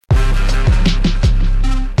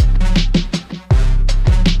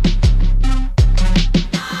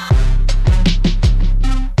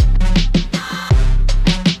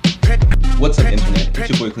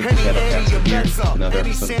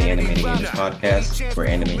podcast where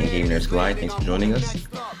anime and game nerds collide. Thanks for joining us.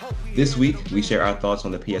 This week, we share our thoughts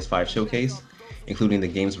on the PS5 showcase, including the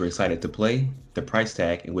games we're excited to play, the price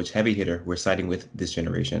tag, and which heavy hitter we're siding with this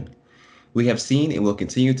generation. We have seen and will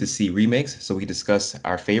continue to see remakes, so we discuss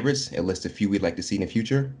our favorites and list a few we'd like to see in the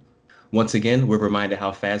future. Once again, we're reminded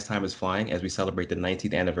how fast time is flying as we celebrate the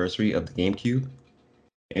 19th anniversary of the GameCube.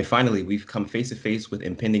 And finally, we've come face to face with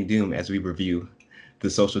impending doom as we review The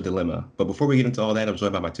Social Dilemma. But before we get into all that, I'm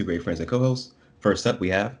joined by my two great friends and co-hosts. First up, we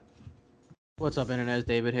have... What's up, Internet? It's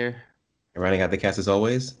David here. And rounding out the cast as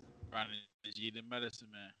always... Ronnie G, the medicine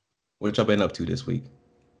man. What y'all been up to this week?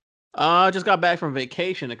 I just got back from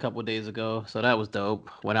vacation a couple days ago, so that was dope.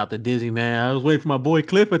 Went out to Disney, man. I was waiting for my boy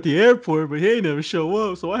Cliff at the airport, but he ain't never show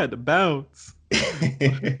up, so I had to bounce.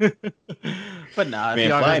 But nah, man,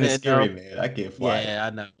 flying is scary, man. I can't fly. Yeah, I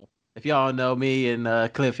know. If y'all know, me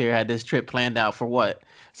and Cliff here had this trip planned out for what?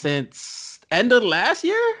 Since end of last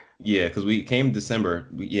year? Yeah, because we came December.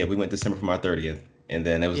 We went December from our 30th, and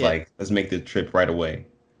then it was like, let's make the trip right away.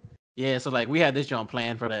 Yeah, so like we had this jump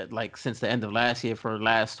planned for that like since the end of last year for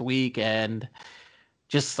last week, and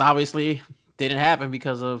just obviously didn't happen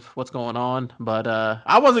because of what's going on. But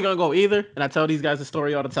I wasn't gonna go either, and I tell these guys the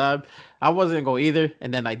story all the time. I wasn't gonna go either,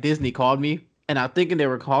 and then like Disney called me, and I'm thinking they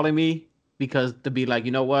were calling me because to be like,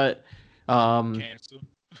 you know what, Cancel.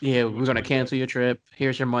 yeah, we're gonna cancel your trip.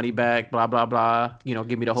 Here's your money back. Blah blah blah. You know,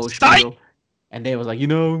 give me the whole spiel. And they was like, you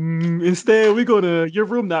know, instead we your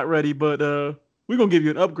room not ready, but we're gonna give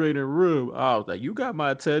you an upgrade in room. I was like, you got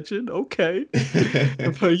my attention, okay.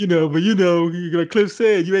 but like Cliff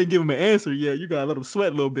said, you ain't give him an answer yet. You gotta let him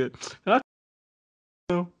sweat a little bit.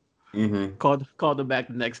 And called them back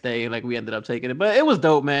the next day, and like we ended up taking it. But it was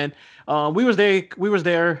dope, man. We was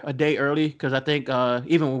there a day early because I think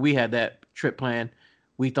even when we had that trip plan,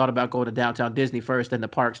 we thought about going to downtown Disney first, then the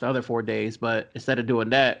parks the other 4 days. But instead of doing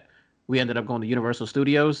that, we ended up going to Universal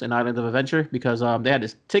Studios and Islands of Adventure because they had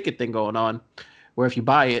this ticket thing going on where if you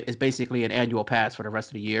buy it, it's basically an annual pass for the rest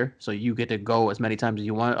of the year. So you get to go as many times as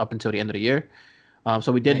you want up until the end of the year.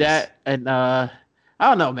 So we did that. And I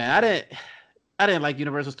don't know, man. I didn't like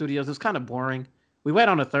Universal Studios. It was kind of boring. We went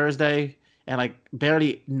on a Thursday and like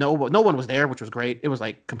barely no one was there, which was great. It was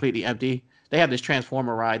like completely empty. They have this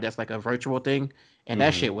Transformer ride that's like a virtual thing. And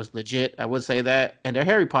that shit was legit. I would say that. And their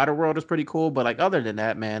Harry Potter world is pretty cool. But like other than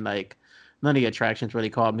that, man, like none of the attractions really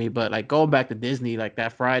called me. But like going back to Disney like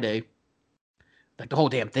that Friday, like the whole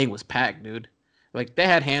damn thing was packed, dude. Like they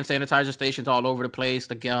had hand sanitizer stations all over the place.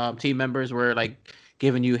 The team members were like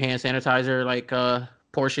giving you hand sanitizer like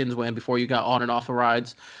portions before you got on and off the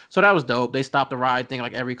rides. So that was dope. They stopped the ride thing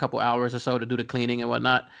like every couple hours or so to do the cleaning and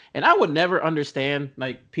whatnot. And I would never understand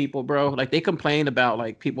like people, bro. Like they complain about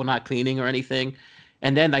like people not cleaning or anything,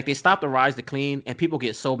 and then like they stop the rides to clean, and people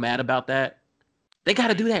get so mad about that. They got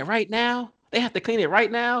to do that right now. They have to clean it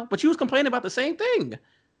right now. But you was complaining about the same thing.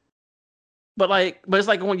 But it's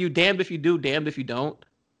like when you damned if you do, damned if you don't.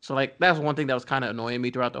 So like that's one thing that was kind of annoying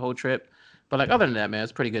me throughout the whole trip. But like other than that, man,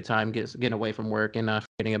 it's a pretty good time getting away from work and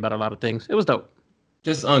forgetting about a lot of things. It was dope.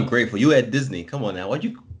 Just ungrateful. You at Disney. Come on now. Why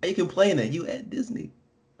you complaining? You at Disney.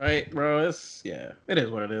 Right, bro. It is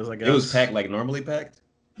what it is, I guess. It was packed like normally packed?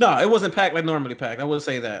 No, it wasn't packed like normally packed. I would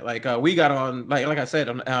say that. Like we got on like I said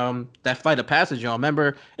on that Flight of Passage, y'all.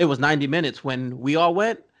 Remember it was 90 minutes when we all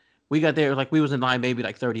went. We got there like we was in line maybe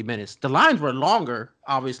like 30 minutes. The lines were longer,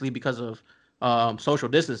 obviously, because of social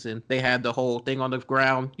distancing. They had the whole thing on the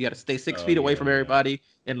ground. You got to stay 6 feet away from everybody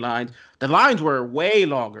in lines. The lines were way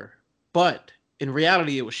longer, but in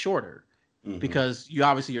reality, it was shorter because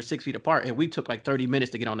you're 6 feet apart. And we took like 30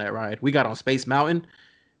 minutes to get on that ride. We got on Space Mountain,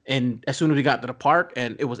 and as soon as we got to the park,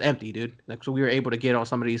 and it was empty, dude. Like so, we were able to get on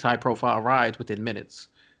some of these high-profile rides within minutes.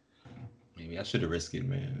 Maybe I should have risked it,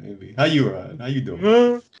 man. Maybe. How you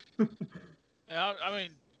doing? Yeah, I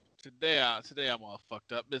mean, today I'm all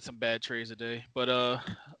fucked up. Did some bad trades today, but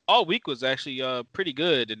all week was actually pretty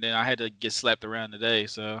good, and then I had to get slapped around today.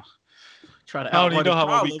 So I don't even know how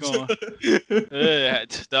my week going. Yeah,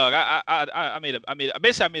 dog. I made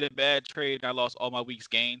a bad trade. And I lost all my week's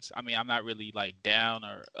gains. I mean, I'm not really like down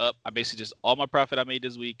or up. I basically just all my profit I made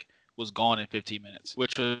this week was gone in 15 minutes,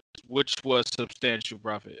 which was substantial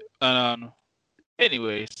profit.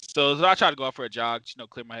 Anyways, so I try to go out for a jog,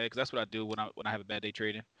 clear my head, because that's what I do when I have a bad day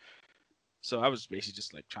trading. So I was basically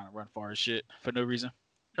just like trying to run far as shit for no reason.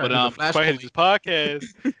 But if I had this podcast,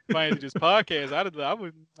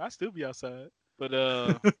 I'd still be outside. But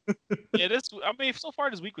yeah, so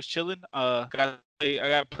far this week was chilling. I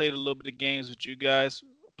got played a little bit of games with you guys.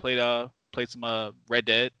 Played some Red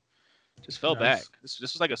Dead. Just fell back. This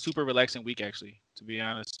was like a super relaxing week, actually, to be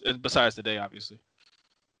honest. Besides today, obviously.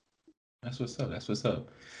 That's what's up.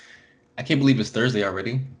 I can't believe it's Thursday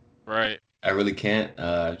already. Right. I really can't.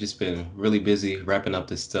 I've just been really busy wrapping up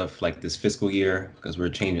this stuff like this fiscal year because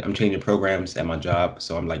I'm changing programs at my job,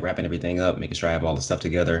 so I'm like wrapping everything up, making sure I have all the stuff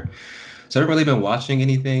together. So I haven't really been watching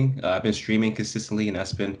anything. I've been streaming consistently, and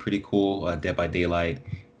that's been pretty cool. Dead by Daylight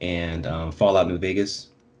and Fallout New Vegas.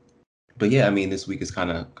 But yeah, I mean, this week is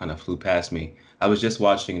kind of flew past me. I was just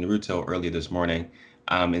watching Naruto earlier this morning.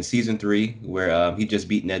 In season three, where he just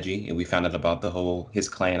beat Neji, and we found out about the whole his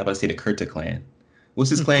clan. I'm about to say the Kurta clan. What's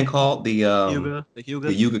his clan called? The The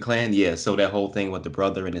Hyuga. Yuga clan. Yeah. So that whole thing with the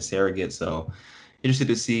brother and the surrogate. So interested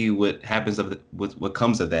to see what happens what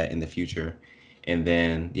comes of that in the future. And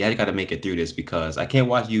then yeah, I got to make it through this because I can't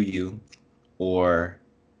watch Yu Yu or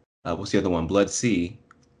what's the other one? Blood Sea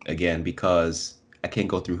again because I can't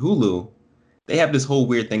go through Hulu. They have this whole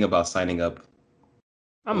weird thing about signing up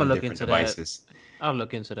I'm gonna on look different into that. devices. I'll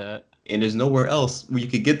look into that. And there's nowhere else where you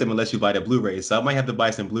could get them unless you buy the Blu-rays. So I might have to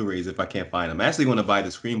buy some Blu-rays if I can't find them. I actually want to buy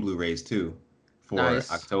the Scream Blu-rays too for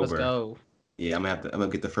Nice. Let's October. go. Yeah, I'm gonna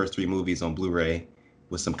get the first three movies on Blu-ray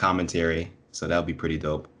with some commentary. So that'll be pretty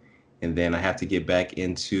dope. And then I have to get back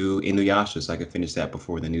into Inuyasha so I can finish that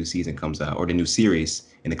before the new season comes out or the new series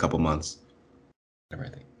in a couple months.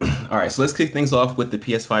 Everything. All right, so let's kick things off with the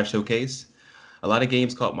PS5 showcase. A lot of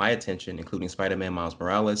games caught my attention, including Spider-Man Miles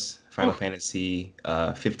Morales, Final Oof. Fantasy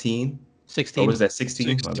 15. Or 16. was that 16?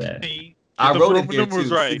 My bad. 16. I Get those wrote it Roman here numerals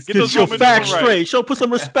too. right. Get 16. those Get your Roman facts numerals right. straight. Show put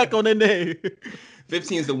some respect on their name.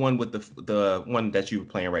 15 is the one with the one that you were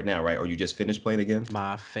playing right now, right? Or you just finished playing again?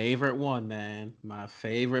 My favorite one, man. My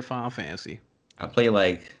favorite Final Fantasy. I play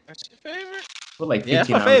like That's your favorite? put like Yeah, it's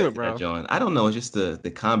 15 my hours favorite, into that bro. John. I don't know, it's just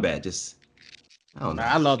the combat just I don't know.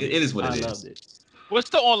 I loved it. It is what I it loved is. it. What's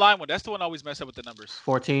the online one? That's the one I always mess up with the numbers.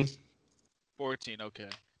 14. 14. Okay.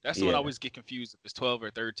 That's the one I Yeah. always get confused if it's 12 or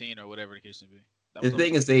 13 or whatever the case may be. That The was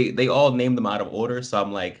thing is they all named them out of order, so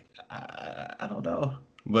I'm like I don't know.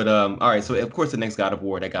 But all right, so of course the next God of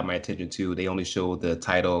War that got my attention too. They only showed the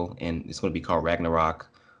title and it's going to be called Ragnarok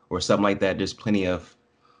or something like that. There's plenty of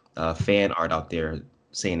fan art out there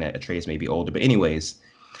saying that Atreus may be older. But anyways,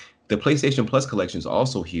 the PlayStation Plus collection is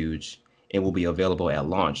also huge and will be available at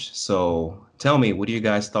launch. So tell me, what are you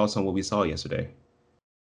guys' thoughts on what we saw yesterday?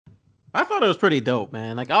 I thought it was pretty dope,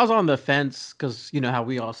 man. Like I was on the fence because you know how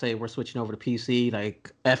we all say we're switching over to PC,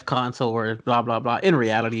 like F console or blah blah blah. In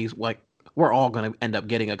reality, like we're all gonna end up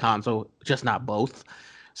getting a console, just not both.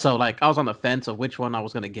 So like I was on the fence of which one I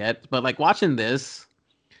was gonna get, but like watching this,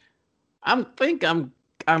 I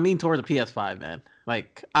lean towards the PS5, man.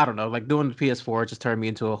 Like I don't know, like doing the PS4 just turned me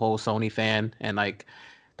into a whole Sony fan, and like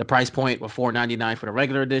the price point with $499 for the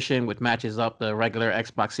regular edition, which matches up the regular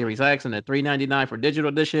Xbox Series X, and the $399 for digital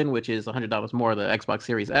edition, which is $100 more the Xbox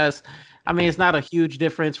Series S. I mean, it's not a huge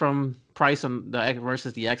difference from price on the X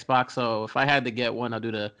versus the Xbox. So if I had to get one, I'll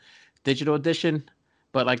do the digital edition.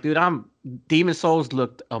 But like, dude, Demon Souls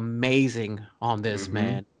looked amazing on this, Hmm.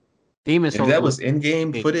 man. Demon If Souls that was looked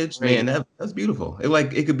in-game footage, man, great. that's beautiful.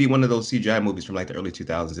 It could be one of those CGI movies from like the early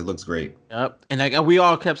 2000s. It looks great. Yep. And like we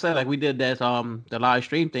all kept saying, like we did that the live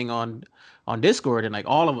stream thing on Discord, and like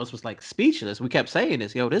all of us was like speechless. We kept saying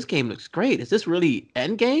this, yo, this game looks great. Is this really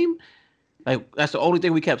end game? Like that's the only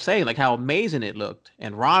thing we kept saying, like how amazing it looked.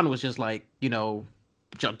 And Ron was just like, you know,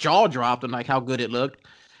 jaw dropped and like how good it looked.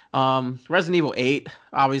 Resident Evil 8,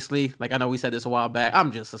 obviously, like I know we said this a while back.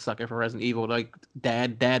 I'm just a sucker for Resident Evil, like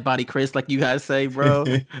dad body Chris, like you guys say, bro.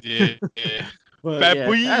 Yeah. Yeah. But Fat yeah,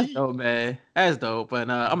 boy. that's dope, man. That's dope. But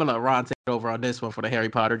I'm gonna let Ron take it over on this one for the Harry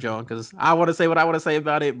Potter John, because I want to say what I want to say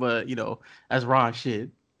about it, but you know, that's Ron shit.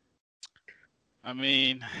 I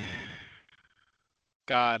mean,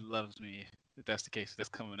 God loves me. If that's the case, that's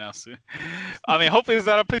coming out soon. I mean, hopefully it's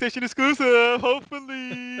not a PlayStation exclusive.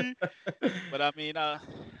 Hopefully. But I mean,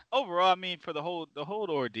 overall, I mean, for the whole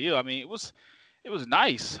ordeal, I mean, it was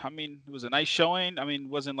nice. I mean, it was a nice showing. I mean, it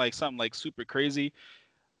wasn't like something like super crazy.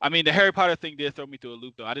 I mean, the Harry Potter thing did throw me through a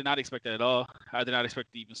loop, though. I did not expect that at all. I did not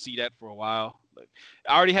expect to even see that for a while. Like,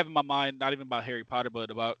 I already have in my mind, not even about Harry Potter,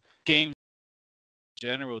 but about games in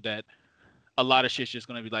general, that a lot of shit's just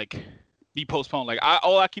gonna be postponed. Like,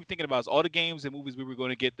 all I keep thinking about is all the games and movies we were going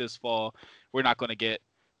to get this fall, we're not going to get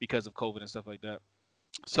because of COVID and stuff like that.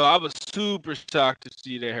 So I was super shocked to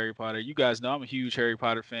see that Harry Potter. You guys know I'm a huge Harry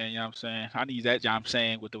Potter fan. You know what I'm saying? I need that. I'm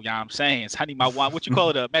saying with the I'm saying. I need my wand. What you call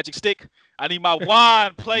it? A magic stick? I need my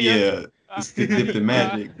wand, player. Yeah, I, stick I dipped need in my.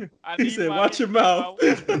 magic. I He need said, my. "Watch your I mouth."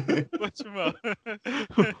 need my, watch your mouth.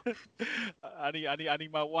 I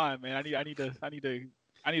need my wand, man. I need to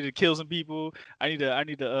I need to kill some people. I need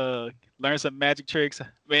to learn some magic tricks.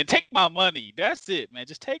 Man, take my money. That's it, man.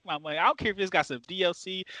 Just take my money. I don't care if it's got some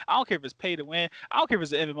DLC. I don't care if it's pay to win. I don't care if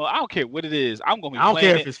it's an MMO. I don't care what it is. I'm gonna be I don't playing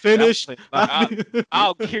care it. if it's finished. I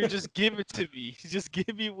don't care. Just give it to me. Just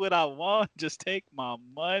give me what I want. Just take my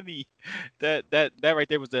money. That right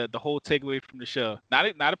there was the whole takeaway from the show. Not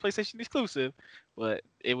a PlayStation exclusive, but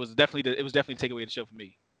it was definitely a takeaway of the show for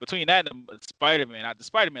me. Between that and Spider-Man, the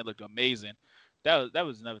Spider-Man looked amazing. That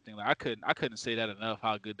was another thing. Like I couldn't say that enough.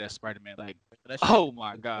 How good that Spider-Man. Like, oh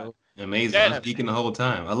my god, amazing! I was geeking the whole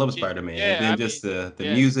time. I love Spider-Man. Yeah, and then just the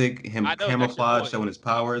music, him camouflage, showing his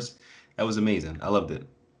powers. That was amazing. I loved it.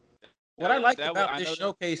 What I liked about this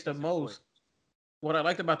showcase the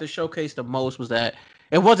most was that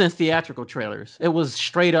it wasn't theatrical trailers. It was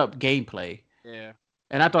straight up gameplay. Yeah.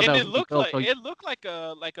 And I thought and that it looked like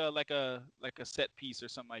a set piece or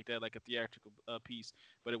something like that, like a theatrical piece,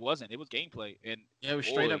 but it wasn't. It was gameplay, and it was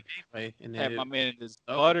straight up gameplay. And had my man in his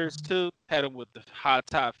butters too. Had him with the high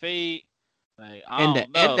top fade. Like, and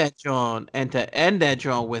to end that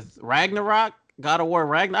John with Ragnarok, God of War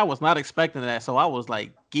Ragnarok, I was not expecting that, so I was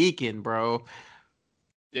like geeking, bro.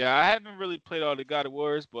 Yeah, I haven't really played all the God of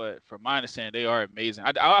Wars, but from my understanding, they are amazing.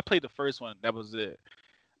 I played the first one. That was it.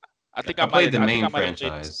 I think I played the main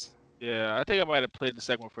franchise. I think I might have played the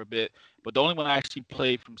second one for a bit, but the only one I actually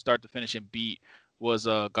played from start to finish and beat was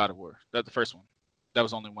God of War. That's the first one. That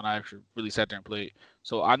was the only one I actually really sat there and played.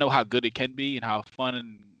 So I know how good it can be and how fun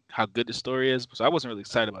and how good the story is. So I wasn't really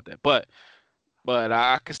excited about that, but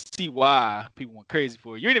I could see why people went crazy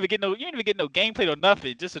for it. You didn't even get no gameplay or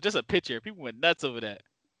nothing. Just a picture. People went nuts over that.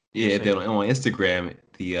 Yeah, then on Instagram,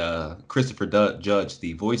 the Christopher Judge,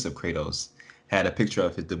 the voice of Kratos, had a picture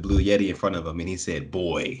of the Blue Yeti in front of him, and he said,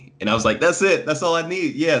 "Boy," and I was like, "That's it. That's all I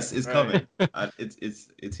need. Yes, it's coming.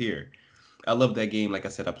 It's here." I love that game. Like I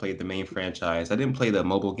said, I played the main franchise. I didn't play the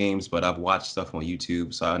mobile games, but I've watched stuff on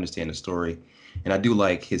YouTube, so I understand the story, and I do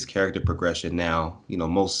like his character progression. Now,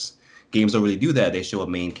 most games don't really do that. They show a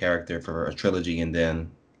main character for a trilogy, and then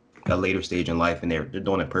a later stage in life, and they're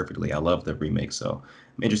doing it perfectly. I love the remake, so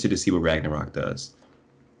I'm interested to see what Ragnarok does.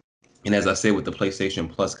 And as I said with the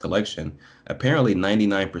PlayStation Plus collection, apparently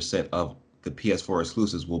 99% of the PS4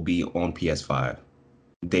 exclusives will be on PS5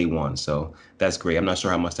 day one. So that's great. I'm not sure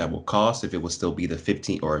how much that will cost, if it will still be the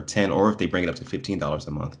 15 or 10, or if they bring it up to $15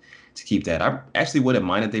 a month to keep that. I actually wouldn't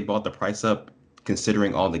mind if they brought the price up,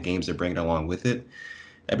 considering all the games they're bringing along with it.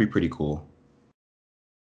 That'd be pretty cool.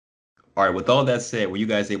 All right, with all that said, were you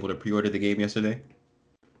guys able to pre-order the game yesterday?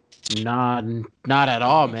 Not at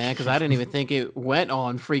all, man, because I didn't even think it went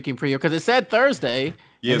on freaking pre-order, because it said Thursday.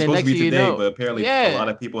 Yeah, it's supposed to be today, but apparently a lot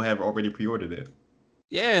of people have already pre-ordered it.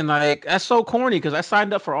 Yeah, and like that's so corny, because I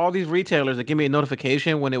signed up for all these retailers that give me a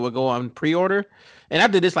notification when it would go on pre-order, and I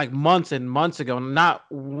did this like months and months ago. Not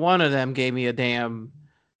one of them gave me a damn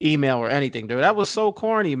email or anything, dude. That was so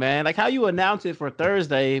corny, man. Like how you announce it for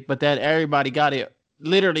Thursday, but then everybody got it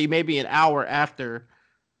literally maybe an hour after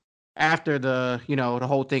the the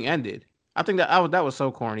whole thing ended. I think that was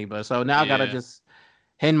so corny, but so now I gotta just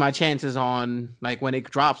hang my chances on like when it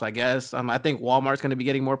drops, I guess. I think Walmart's gonna be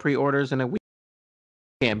getting more pre-orders, and then we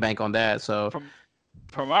can't bank on that. So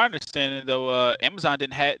from my understanding though, Amazon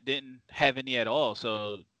didn't have any at all,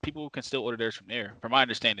 so people can still order theirs from there. From my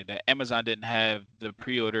understanding, that Amazon didn't have the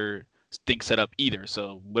pre-order thing set up either,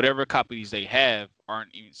 so whatever copies they have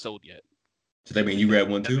aren't even sold yet. So that mean you grabbed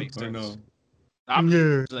one too, or no? I'm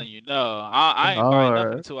just letting you know. I ain't buying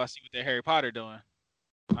nothing until I see what they're Harry Potter doing.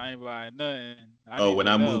 I ain't buying nothing. When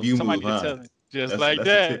I move, you move, huh? Tell me. That's like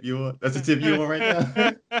that. That's the tip you want right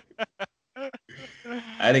now.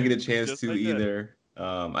 I didn't get a chance to either.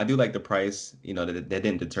 I do like the price. That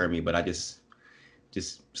didn't deter me, but I just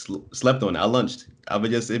slept on it. I lunched. I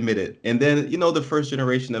would just admit it. And then, the first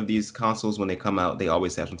generation of these consoles, when they come out, they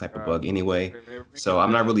always have some type of bug anyway. So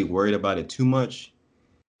I'm not really worried about it too much.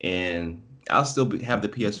 And I'll still have the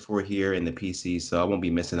PS4 here and the PC, so I won't be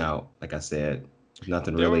missing out. Like I said,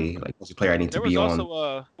 nothing really like multiplayer I need to be on. There was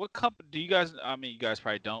also what company do you guys? I mean, you guys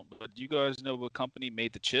probably don't, but do you guys know what company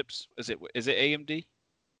made the chips? Is it AMD?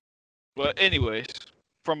 But anyways,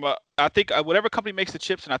 I think whatever company makes the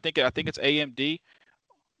chips, and I think it's AMD.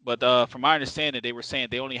 But from my understanding, they were saying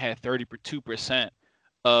they only had 32%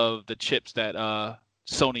 of the chips that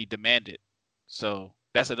Sony demanded. So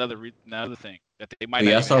that's another thing that they might.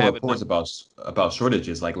 Yeah, I saw reports about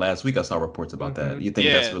shortages. Like last week, I saw reports about that. You think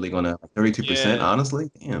that's really gonna 32%? Honestly,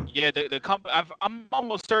 damn. Yeah, the company. I'm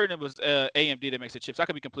almost certain it was AMD that makes the chips. I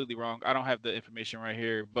could be completely wrong. I don't have the information right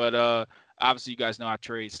here, but obviously you guys know I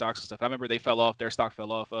trade stocks and stuff. I remember they fell off. Their stock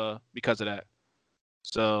fell off because of that.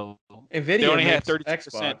 So Nvidia they only had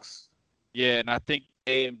 32%. Yeah, and I think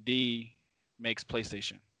AMD makes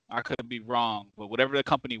PlayStation. I could be wrong, but whatever the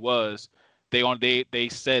company was, they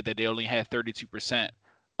said that they only had 32%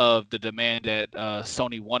 of the demand that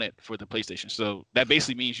Sony wanted for the PlayStation. So that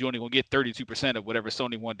basically means you only gonna get 32% of whatever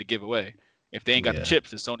Sony wanted to give away. If they ain't got the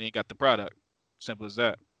chips, then Sony ain't got the product. Simple as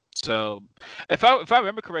that. So if I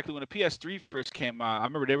remember correctly, when the PS3 first came out, I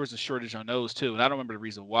remember there was a shortage on those too, and I don't remember the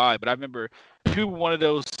reason why, but I remember people wanted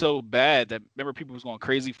those so bad that remember people was going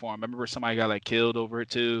crazy for them. I remember somebody got like killed over it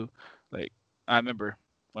too. Like I remember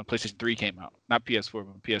when PlayStation 3 came out, not PS4, but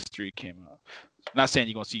when PS3 came out. I'm not saying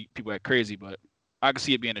you're gonna see people act crazy, but I can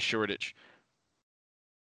see it being a shortage.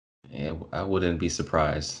 Yeah, I wouldn't be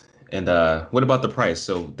surprised. And what about the price?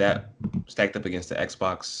 So that stacked up against the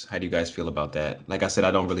Xbox, how do you guys feel about that? Like I said,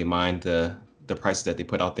 I don't really mind the prices that they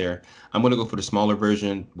put out there. I'm gonna go for the smaller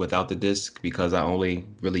version without the disc because I only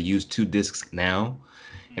really use 2 discs now.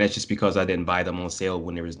 And that's just because I didn't buy them on sale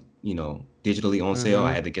when they was, digitally on sale.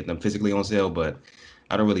 I had to get them physically on sale, but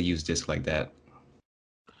I don't really use discs like that.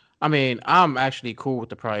 I mean, I'm actually cool with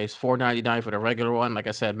the price. $4.99 for the regular one, like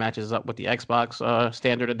I said, matches up with the Xbox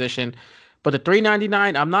standard edition. But the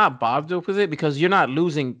 $3.99, I'm not bothered with it because you're not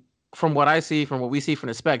losing, from what I see, from what we see from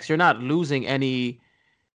the specs, you're not losing any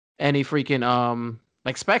freaking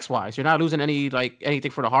like specs wise. You're not losing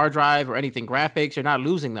anything for the hard drive or anything graphics. You're not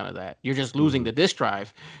losing none of that. You're just losing the disk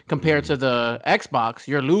drive. Compared to the Xbox,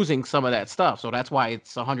 you're losing some of that stuff. So that's why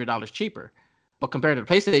it's $100 cheaper. But compared to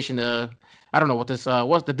the PlayStation, I don't know what this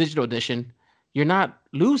what's the digital edition. You're not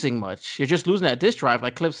losing much. You're just losing that disk drive,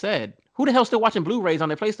 like Cliff said. Who the hell's still watching Blu-rays on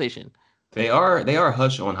their PlayStation? They are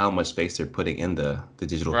hush on how much space they're putting in the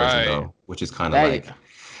digital version though, which is kind of like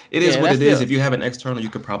it is what it is. If you have an external, you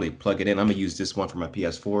could probably plug it in. I'm gonna use this one for my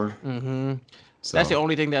PS4. So that's the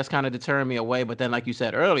only thing that's kind of deterring me away. But then, like you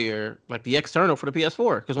said earlier, like the external for the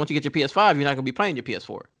PS4, because once you get your PS5, you're not gonna be playing your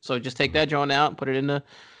PS4. So just take that joint out, and put it in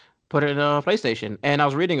PlayStation. And I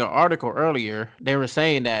was reading an article earlier. They were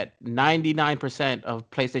saying that 99% of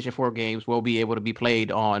PlayStation 4 games will be able to be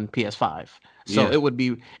played on PS5. So it would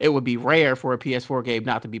be rare for a PS4 game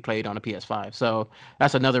not to be played on a PS5. So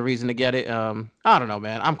that's another reason to get it. I don't know,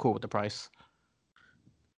 man. I'm cool with the price.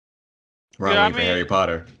 Wrong for Harry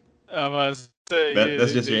Potter. I must say,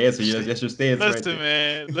 that's just your answer. That's your stance.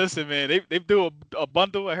 Listen, man. They do a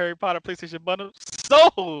bundle, a Harry Potter PlayStation bundle,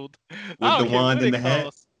 sold with the wand and the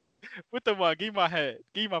hat. With the wand, give me my hat.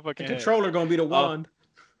 Give me my fucking hat. The controller gonna be the wand.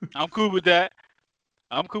 I'm cool with that.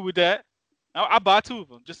 I buy 2 of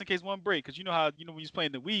them just in case one break, because you know when you're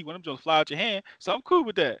playing the Wii, one of them just fly out your hand. So I'm cool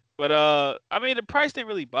with that. But I mean, the price didn't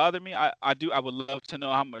really bother me. I would love to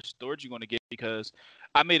know how much storage you're going to get, because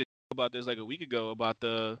I made a joke about this like a week ago about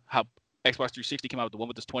how Xbox 360 came out with the one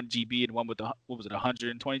with this 20 GB and one with the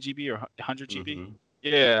 120 GB or 100 GB.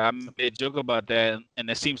 Yeah, I made a joke about that, and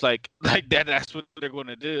it seems like that's what they're going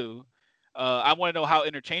to do. I want to know how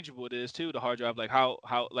interchangeable it is too, the hard drive. Like how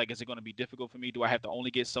is it going to be difficult for me? Do I have to only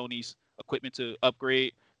get Sony's equipment to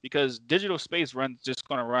upgrade? Because digital space going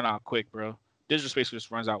to run out quick, bro. Digital space just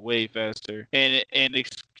runs out way faster, and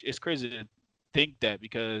it's crazy to think that,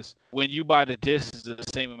 because when you buy the disc, it's the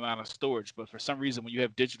same amount of storage, but for some reason when you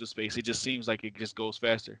have digital space, it just seems like it just goes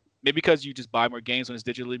faster. Maybe because you just buy more games when it's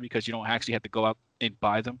digitally, because you don't actually have to go out and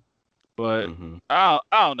buy them. But I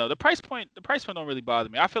don't know. The price point don't really bother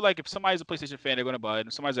me. I feel like if somebody's a PlayStation fan, they're going to buy it. And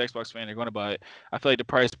if somebody's an Xbox fan, they're going to buy it. I feel like the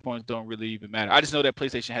price points don't really even matter. I just know that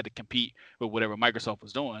PlayStation had to compete with whatever Microsoft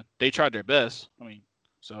was doing. They tried their best. I mean,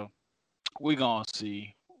 so we're going to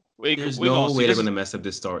see. There's no way they're going to mess up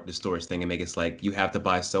the storage thing and make it like you have to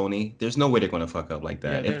buy Sony. There's no way they're going to fuck up like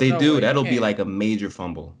that. If they do, that'll be like a major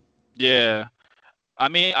fumble. Yeah. I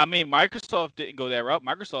mean, Microsoft didn't go that route.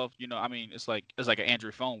 Microsoft, it's like an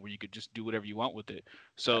Android phone where you could just do whatever you want with it.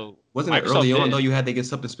 So wasn't it early on though? You had to get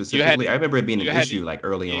something specifically. I remember it being an issue like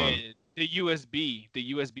early on. The USB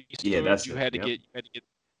storage you had to get.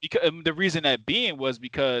 Because the reason that being was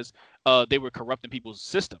because they were corrupting people's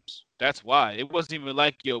systems. That's why. It wasn't even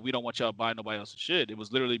like, we don't want y'all buying nobody else's shit. It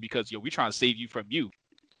was literally because we trying to save you from you.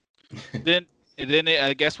 Then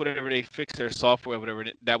I guess whatever they fixed their software, whatever,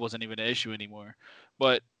 that wasn't even an issue anymore.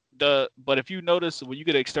 But if you notice, when you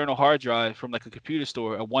get an external hard drive from like a computer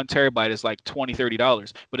store, a 1 terabyte is like $20-$30.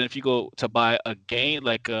 But then if you go to buy a game,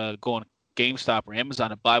 like go on GameStop or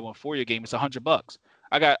Amazon and buy one for your game, it's $100.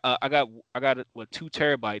 I got 2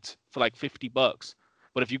 terabytes for like $50.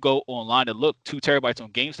 But if you go online and look, 2 terabytes on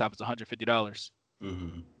GameStop is $150.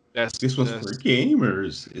 This one's for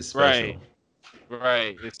gamers. It's special.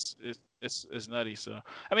 Right. It's nutty. So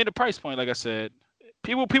I mean, the price point, like I said,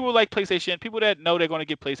 people like PlayStation. People that know they're going to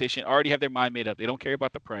get PlayStation already have their mind made up. They don't care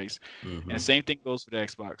about the price. And the same thing goes for the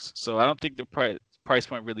Xbox. So I don't think the price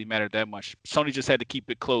point really mattered that much. Sony just had to keep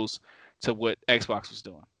it close to what Xbox was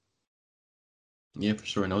doing. Yeah, for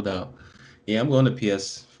sure, no doubt. Yeah, I'm going the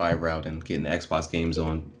PS5 route and getting the Xbox games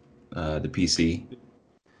on the PC.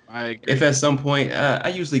 I agree. If at some point, I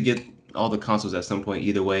usually get all the consoles at some point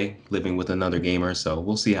either way, living with another gamer, so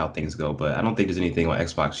we'll see how things go. But I don't think there's anything on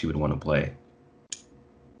Xbox you would want to play.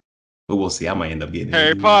 But we'll see. I might end up getting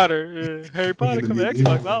Harry it. Potter. Harry Potter coming to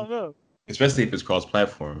Xbox. I don't know. Especially if it's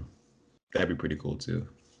cross-platform. That'd be pretty cool too.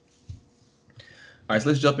 All right, so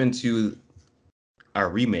let's jump into our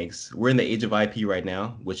remakes. We're in the age of IP right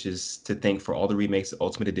now, which is to thank for all the remakes,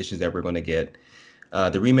 Ultimate Editions that we're going to get.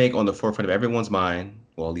 The remake on the forefront of everyone's mind,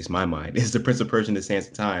 well, at least my mind, is The Prince of Persia and the Sands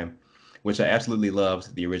of Time, which I absolutely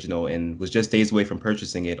loved, the original, and was just days away from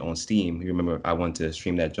purchasing it on Steam. You remember I wanted to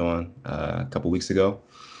stream that, John, a couple weeks ago.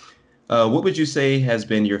 What would you say has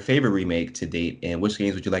been your favorite remake to date, and which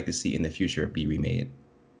games would you like to see in the future be remade?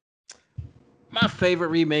 My favorite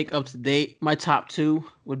remake up to date, my top two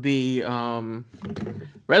would be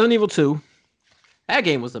Resident Evil 2. That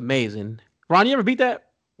game was amazing. Ron, you ever beat that?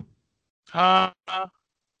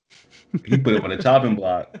 He put it on the chopping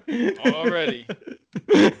block. Already.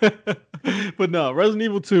 But no, Resident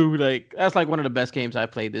Evil 2, like that's like one of the best games I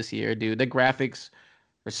played this year, dude. The graphics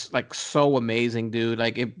are like so amazing, dude.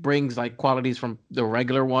 Like it brings like qualities from the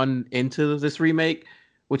regular one into this remake,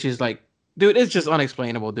 which is like, dude, it's just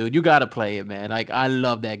unexplainable, dude. You gotta play it, man. Like I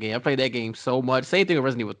love that game. I played that game so much. Same thing with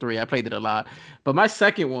Resident Evil 3. I played it a lot. But my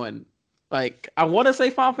second one, like I want to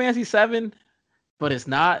say Final Fantasy 7, but it's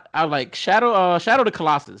not. I like Shadow of the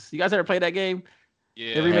Colossus. You guys ever played that game?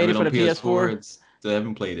 Yeah. They remade it for the PS4. Still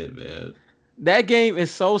haven't played it, man. That game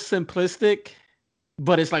is so simplistic,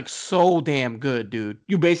 but it's like so damn good, dude.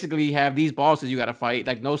 You basically have these bosses you gotta fight.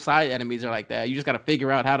 Like no side enemies are like that. You just gotta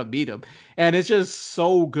figure out how to beat them, and it's just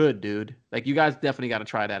so good, dude. Like you guys definitely gotta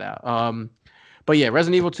try that out. But yeah,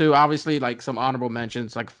 Resident Evil 2, obviously, like some honorable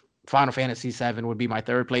mentions. Like Final Fantasy 7 would be my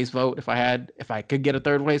third place vote if I could get a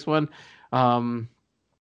third place one.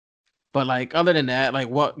 But like other than that, like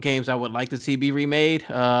what games I would like to see be remade?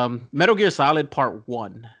 Metal Gear Solid Part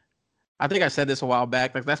 1. I think I said this a while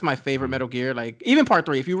back. Like that's my favorite Metal Gear. Like even Part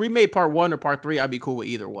 3. If you remade Part 1 or Part 3, I'd be cool with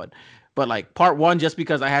either one. But like Part 1, just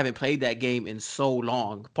because I haven't played that game in so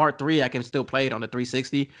long. Part 3, I can still play it on the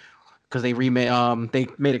 360 because they made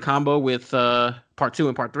a combo with Part 2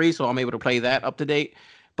 and Part 3, so I'm able to play that up to date.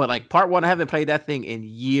 But like Part 1, I haven't played that thing in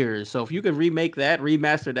years. So if you could remake that,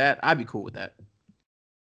 remaster that, I'd be cool with that.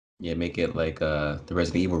 Yeah, make it like the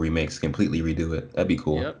Resident Evil remakes, completely redo it. That'd be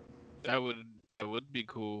cool. Yep. That would be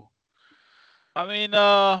cool. I mean,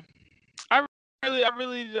 I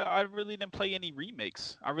really didn't play any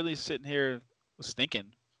remakes. I really sitting here was thinking,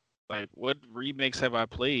 like, what remakes have I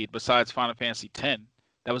played besides Final Fantasy X?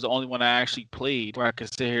 That was the only one I actually played where I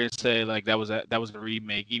could sit here and say like that was a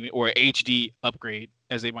remake, even or HD upgrade,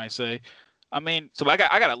 as they might say. I mean, so I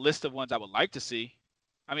got a list of ones I would like to see.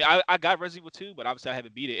 I mean, I got Resident Evil 2, but obviously I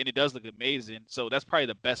haven't beat it, and it does look amazing. So that's probably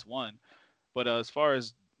the best one. But as far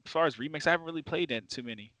as remakes, I haven't really played that too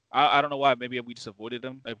many. I don't know why. Maybe we just avoided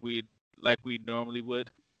them like we normally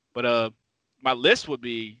would. But my list would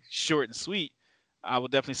be short and sweet. I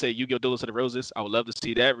would definitely say Yu-Gi-Oh! Duels of the Roses. I would love to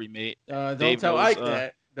see that remade. Don't tell Ike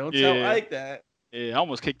that. Don't tell Ike that. Yeah, I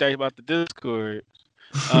almost kicked out about the Discord.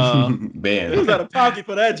 Man, he was out of pocket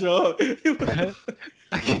for that joke.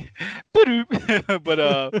 But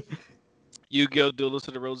Yu-Gi-Oh! Duels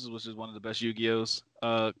of the Roses, which is one of the best Yu-Gi-Oh's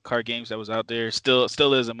card games that was out there.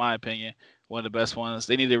 Still is, in my opinion, one of the best ones.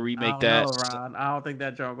 They need to remake that. No, Ron. I don't think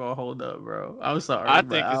that joke gonna hold up, bro. I'm sorry. I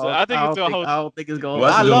think it's gonna hold up. I don't think it's gonna.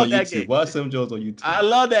 I love that game. Watch some Jones on YouTube. I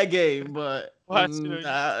love that game, but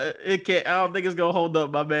it can't. I don't think it's gonna hold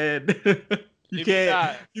up, my man. You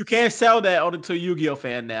can't sell that onto a Yu-Gi-Oh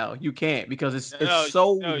fan now. You can't because it's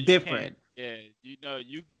so different. Yeah,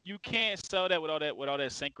 you can't sell that with all that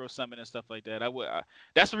synchro summon and stuff like that.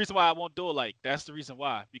 That's the reason why I won't do it. Like that's the reason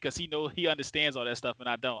why, because he understands all that stuff and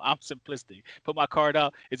I don't. I'm simplistic. Put my card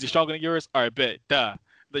out. Is it stronger than yours? All right, bet. Duh.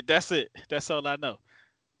 Like that's it. That's all I know.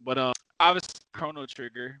 But obviously Chrono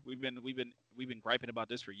Trigger. We've been griping about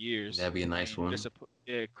this for years. That'd be a nice one.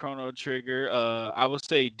 Chrono Trigger. I would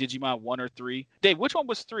say Digimon 1 or 3. Dave, which one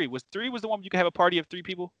was 3? Was 3 the one you could have a party of 3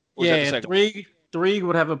 people? Or yeah, 3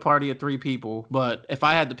 would have a party of 3 people, but if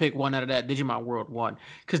I had to pick one out of that, Digimon World 1.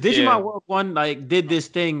 Because Digimon World 1 like did this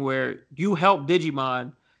thing where you help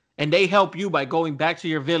Digimon and they help you by going back to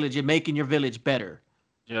your village and making your village better.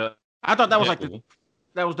 Yeah. I thought that was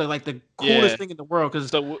the coolest thing in the world,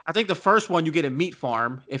 because I think the first one you get a meat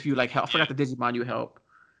farm if you like help. I forgot the Digimon you help.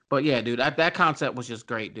 But yeah, dude, that concept was just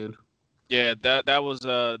great, dude. Yeah, that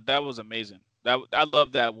was amazing. That I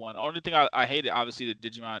love that one. Only thing I hated, obviously, the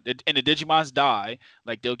Digimon and the Digimons die.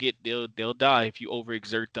 Like they'll die if you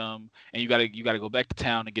overexert them, and you gotta go back to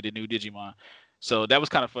town and get a new Digimon. So that was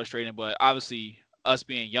kind of frustrating. But obviously, us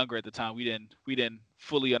being younger at the time, we didn't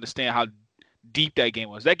fully understand how deep that game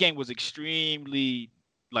was. That game was extremely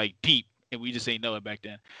like deep, and we just ain't know it back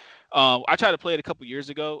then. I tried to play it a couple years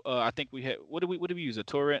ago. I think we had what did we use, a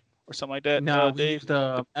torrent or something like that? No, we Dave. used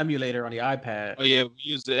the emulator on the iPad. Oh yeah, we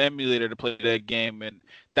used the emulator to play that game, and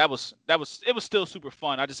it was still super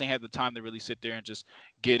fun. I just ain't had the time to really sit there and just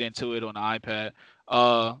get into it on the iPad.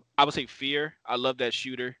 I would say Fear. I love that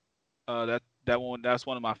shooter. That's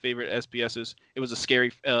one of my favorite SPSs. It was a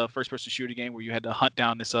scary first-person shooter game where you had to hunt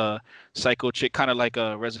down this psycho chick, kind of like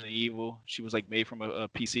Resident Evil. She was like made from a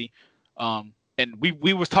PC. And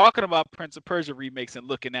we was talking about Prince of Persia remakes, and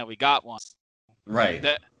looking now we got one. Right.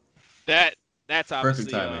 That's obviously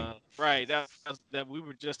Perfect timing. right. That we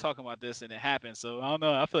were just talking about this and it happened. So I don't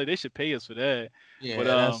know. I feel like they should pay us for that. Yeah, But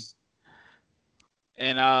that's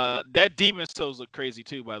and that Demon Souls looked crazy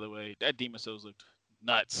too. By the way, that Demon Souls looked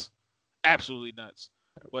nuts, absolutely nuts.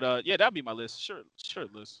 But yeah, that'd be my list. Sure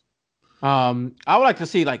list. I would like to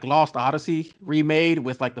see like Lost Odyssey remade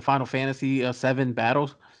with like the Final Fantasy 7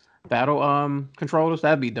 battle controllers.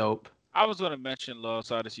 That'd be dope. I was gonna mention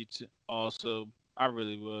Lost Odyssey also. I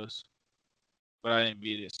really was, but I didn't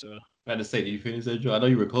beat it. So I had to say, did you finish that, Joe? I know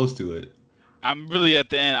you were close to it. I'm really at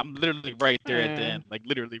the end. I'm literally right there at the end. Like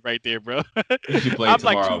literally right there, bro. You should play I'm it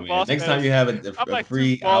tomorrow, like man. Next time you have a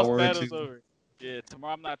free hour or two. over. Yeah,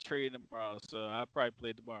 tomorrow I'm not trading tomorrow, so I'll probably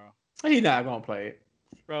play tomorrow. He's not gonna play it.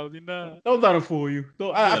 Probably not. Don't let him fool you.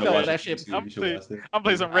 I feel like that shit. I'm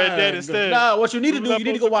playing some Red Dead instead. Nah, what you need to do, you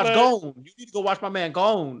need to go watch Gone. You need to go watch my man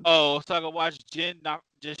Gone. Oh, so I can watch Jen not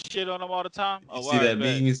just shit on him all the time? You see that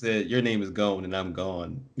meme? He said, your name is Gone and I'm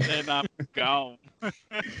gone. And I'm gone. I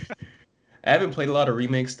haven't played a lot of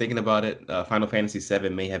remakes. Thinking about it, Final Fantasy VII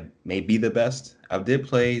may be the best. I did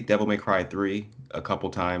play Devil May Cry 3 a couple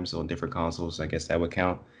times on different consoles. I guess that would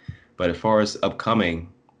count. But as far as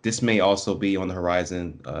upcoming, this may also be on the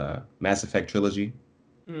horizon. Mass Effect trilogy.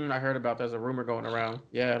 I heard about there's a rumor going around.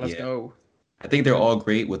 Yeah, let's go. I think they're all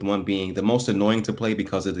great, with one being the most annoying to play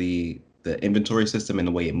because of the inventory system and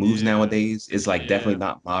the way it moves nowadays. Is like definitely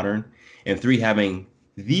not modern. And 3 having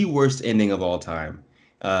the worst ending of all time.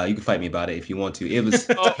 You can fight me about it if you want to. It was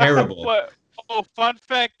terrible. Fun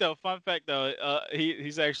fact though.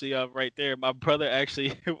 He's actually right there. My brother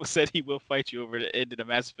actually said he will fight you over the end of the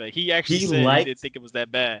Mass Effect. He actually said he didn't think it was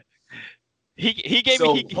that bad. He gave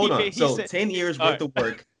me. Hold on. So 10 years worth of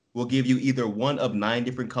work will give you either one of 9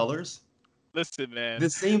 different colors. Listen, man. The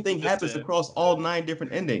same thing happens across all 9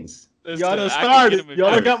 different endings. Y'all done started.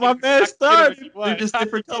 Y'all done got my man started. They're just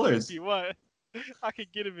different colors. If you want, I can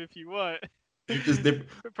get him if you want. You're just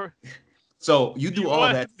different. So you do all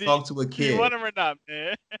that to talk to a kid. You want him or not,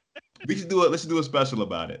 man? We should do it. Let's do a special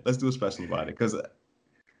about it. Because,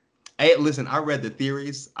 hey, listen, I read the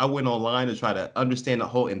theories. I went online to try to understand the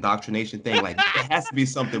whole indoctrination thing. Like, it has to be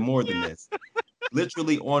something more than this.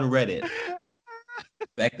 Literally on Reddit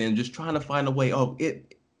back then, just trying to find a way. Oh,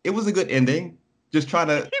 it was a good ending. Just trying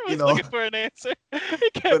to, he was looking for an answer. He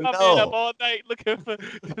kept my man up all night looking for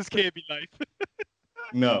this can't be life.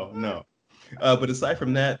 No. But aside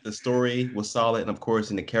from that, the story was solid, and of course,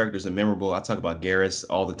 the characters are memorable. I talk about Garrus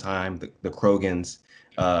all the time, the Krogans.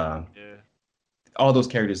 All those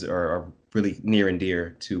characters are really near and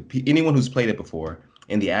dear to anyone who's played it before.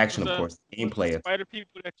 And the action, of course, the gameplay. Spider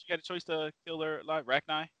people that you got a choice to kill their alive,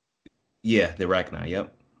 Rachni? Yeah, the Rachni.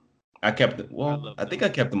 Yep. I kept it. Well, I think I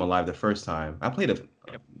kept them alive the first time. I played it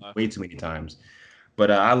way too many times,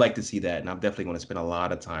 but I like to see that, and I'm definitely going to spend a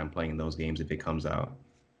lot of time playing those games if it comes out.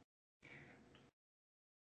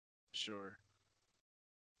 Sure.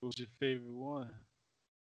 Who's your favorite one?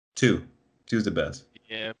 2. 2's the best.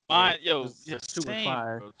 Yeah, mine. Yo, 2 was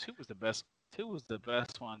fire. Bro. 2 was the best. 2 was the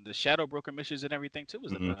best one. The Shadow Broker missions and everything. 2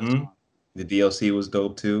 was the best one. The DLC was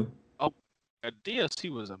dope too. Oh, the DLC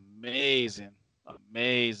was amazing. Well,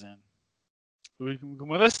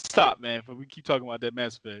 let's stop, man. But we keep talking about that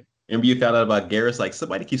Mass Effect. Remember you found out about Garrus? Like,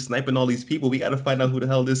 somebody keeps sniping all these people. We got to find out who the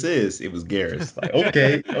hell this is. It was Garrus. Like,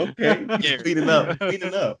 okay. He's cleaning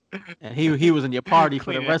up. And he was in your party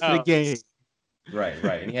for the rest of the game. Right.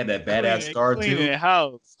 And he had that badass scar too.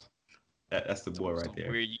 House. That's the boy right there.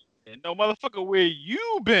 Where you been? No, motherfucker, where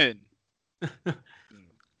you been?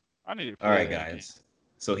 I need to. All right, guys.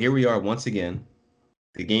 So here we are once again.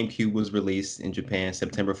 The GameCube was released in Japan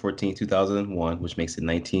September 14, 2001, which makes it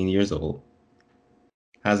 19 years old.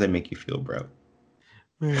 How does that make you feel, bro?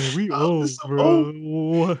 Man, we Oh, old, this is so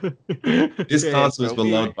old. bro. This Yeah, console is bro.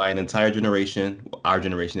 We beloved by an entire generation, our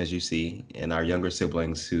generation, as you see, and our younger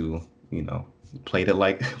siblings who, you know, played it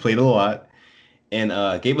like played it a lot,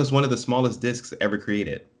 and gave us one of the smallest discs ever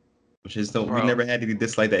created, which is we Bro. never had any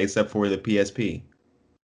discs like that except for the PSP.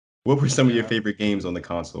 What were some of your yeah. favorite games on the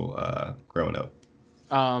console growing up?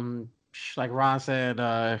 Like Ron said,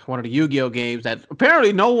 one of the Yu-Gi-Oh games that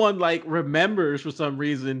apparently no one like remembers for some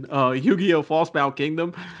reason. Yu-Gi-Oh! Falsebound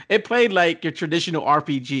Kingdom. It played like your traditional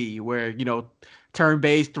RPG where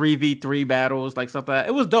turn-based 3v3 battles, like stuff like that.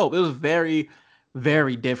 It was dope. It was very,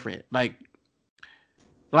 very different.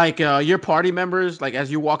 Your party members, like as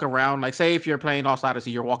you walk around, like say if you're playing Lost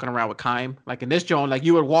Odyssey, you're walking around with Kaim. Like in this joint, like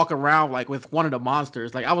you would walk around like with one of the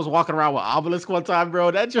monsters. Like I was walking around with Obelisk one time, bro.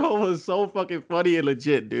 That joint was so fucking funny and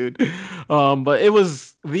legit, dude. But it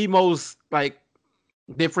was the most like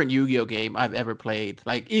different Yu-Gi-Oh game I've ever played.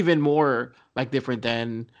 Like even more like different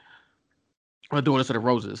than Duelist of the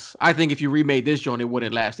Roses. I think if you remade this joint, it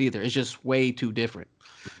wouldn't last either. It's just way too different.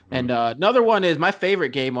 Mm. And another one is my favorite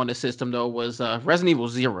game on the system though was Resident Evil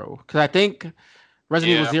Zero, because I think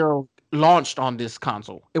Resident Evil Yeah. Zero launched on this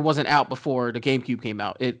console. It wasn't out before the GameCube came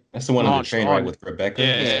out. It That's the one on the launched train, right, on. with Rebecca?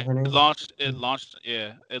 Yeah, Is Yeah. that her name? it launched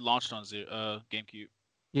on GameCube.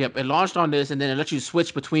 Yep, it launched on this, and then it lets you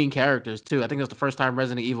switch between characters too. I think that's the first time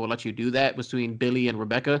Resident Evil let you do that between Billy and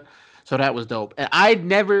Rebecca. So that was dope. And I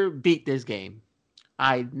never beat this game.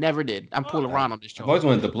 I never did. I'm pulling What? around on this I've joint. always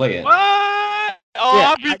wanted to play it. What? Oh,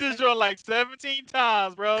 Yeah, I beat this joint like 17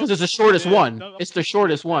 times, bro. because it's the shortest Yeah, one. no, It's the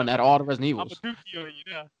shortest one out of all the Resident I'm a Evils. dookie on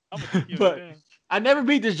you now. I'm a dookie on you But now. I never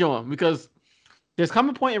beat this joint because there's come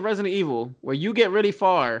a point in Resident Evil where you get really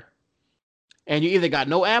far and you either got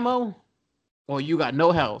no ammo or you got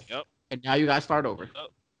no health. Yep. And now you got to start over. Yep.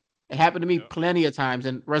 It happened to me Yep. plenty of times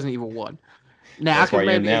in Resident Evil 1. Now That's I why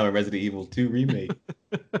could you're maybe. now in Resident Evil 2 remake.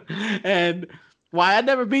 And why I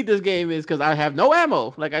never beat this game is because I have no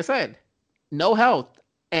ammo, like I said, no health.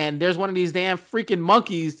 And there's one of these damn freaking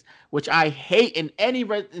monkeys, which I hate in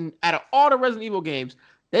out of all the Resident Evil games.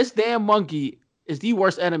 This damn monkey is the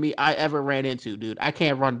worst enemy I ever ran into, dude. I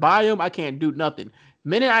can't run by him. I can't do nothing.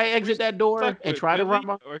 Minute I exit that door Stuck and with try to run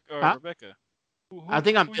Billy my, or huh? Rebecca? I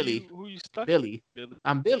think I'm Billy. Who you stuck Billy. with? Billy.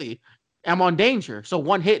 I'm Billy. I'm on danger. So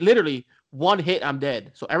literally one hit, I'm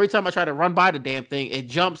dead. So every time I try to run by the damn thing, it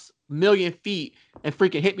jumps a million feet and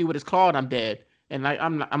freaking hit me with its claw, and I'm dead. And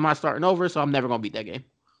I'm not starting over, so I'm never gonna beat that game.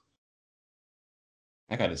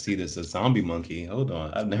 I gotta see this. A zombie monkey. Hold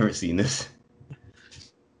on. I've never seen this.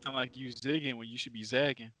 I'm like you zigging when you should be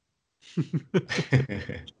zagging.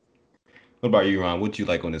 What about you, Ron? What you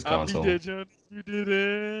like on this console? You did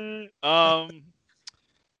it.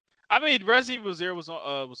 I mean, Resident Evil Zero was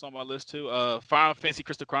on my list too. Final Fantasy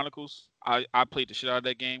Crystal Chronicles. I played the shit out of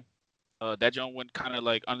that game. That joint went kind of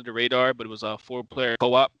like under the radar, but it was a 4-player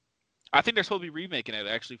co-op. I think they're supposed to be remaking it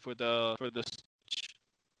actually for the. If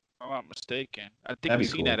I'm not mistaken. I think That'd we be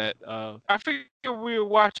seen cool. that at. I figured we were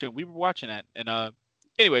watching. We were watching that, and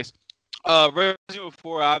anyways, Resident Evil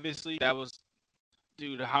 4 obviously that was.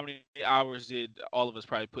 Dude, how many hours did all of us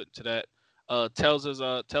probably put into that? Tales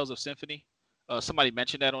of Symphony. Somebody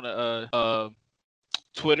mentioned that on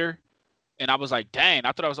Twitter, and I was like, dang,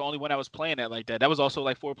 I thought I was the only one that was playing that like that. That was also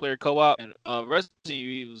like 4-player co-op. And Resident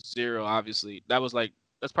Evil 0, obviously, that's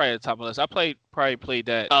probably at the top of the list. I probably played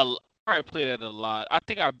that a lot. I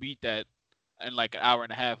think I beat that in like an hour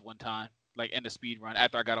and a half one time, like in the speed run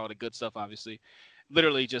after I got all the good stuff, obviously.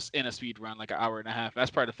 Literally just in a speed run, like an hour and a half. That's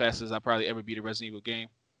probably the fastest I probably ever beat a Resident Evil game.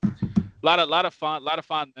 Lot of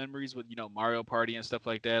fond memories with Mario Party and stuff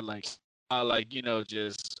like that. Like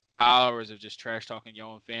just hours of just trash talking your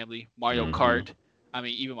own family. Mario Kart. I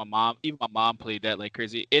mean, even my mom played that like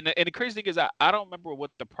crazy. And the crazy thing is, I don't remember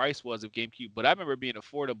what the price was of GameCube, but I remember being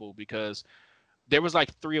affordable because there was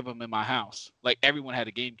like 3 of them in my house. Like everyone had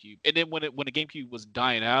a GameCube, and then when the GameCube was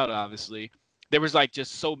dying out, obviously. There was like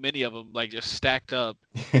just so many of them, like just stacked up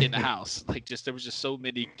in the house. Like there was just so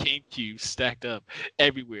many GameCubes stacked up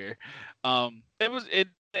everywhere. It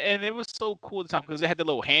was so cool at the time because it had the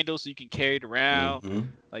little handle so you can carry it around. Mm-hmm.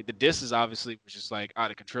 Like the discs obviously was just like out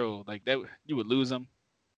of control. Like that you would lose them.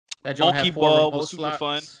 That joint Monkey had 4 Ball remote was super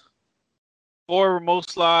fun. slots. 4 remote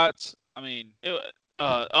slots. I mean,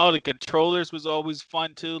 all the controllers was always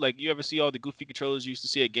fun too. Like you ever see all the goofy controllers you used to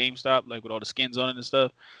see at GameStop, like with all the skins on it and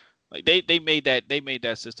stuff. Like they made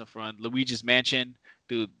that system fun. Luigi's Mansion,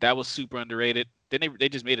 dude, that was super underrated. Then they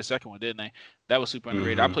just made a second one, didn't they? That was super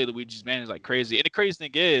underrated. I played Luigi's Mansion like crazy. And the crazy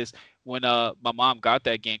thing is when my mom got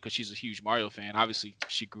that game because she's a huge Mario fan. Obviously,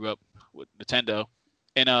 she grew up with Nintendo,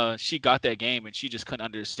 and she got that game and she just couldn't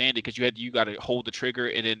understand it because you got to hold the trigger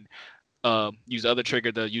and then use the other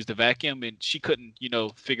trigger to use the vacuum, and she couldn't,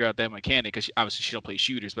 figure out that mechanic because obviously she don't play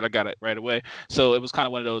shooters, but I got it right away. So it was kind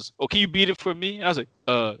of one of those, oh, can you beat it for me? And I was like,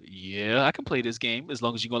 yeah, I can play this game as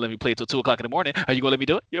long as you're gonna let me play it till 2 o'clock in the morning. Are you gonna let me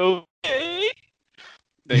do it? Yo, okay.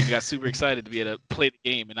 They got super excited to be able to play the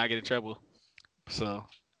game and not get in trouble. So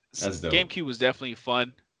GameCube was definitely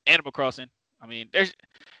fun. Animal Crossing. I mean, there's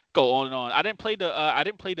go on and on. I didn't play the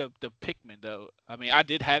Pikmin though. I mean, I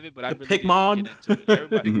did have it, but I really Pikmin. didn't get into it.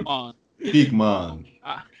 Everybody, come on. Pikmin.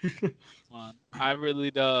 I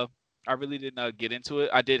really didn't get into it.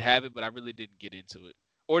 I did have it, but I really didn't get into it.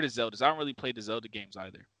 Or the Zeldas. I don't really play the Zelda games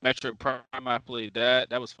either. Metroid Prime, I played that.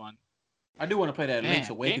 That was fun. I do want to play that Link's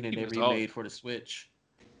Awakening they remade for the Switch.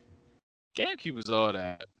 GameCube was all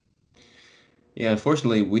that. Yeah,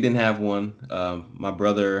 unfortunately, we didn't have one. My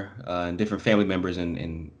brother and different family members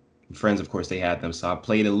and friends, of course, they had them. So I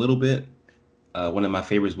played a little bit. One of my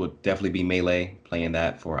favorites would definitely be Melee, playing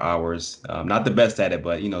that for hours. Not the best at it,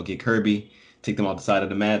 but get Kirby, take them off the side of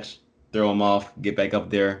the match, throw them off, get back up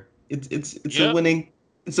there. It's a winning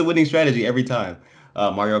strategy every time.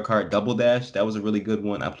 Mario Kart Double Dash, that was a really good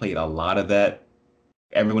one. I played a lot of that.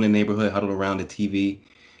 Everyone in the neighborhood huddled around the TV.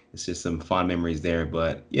 It's just some fond memories there.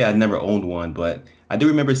 But yeah, I never owned one, but I do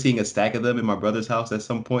remember seeing a stack of them in my brother's house at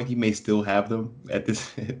some point. He may still have them at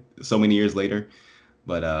this so many years later.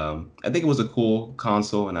 But I think it was a cool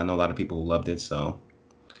console, and I know a lot of people who loved it. So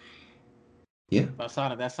yeah. About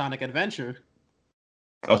Sonic Adventure.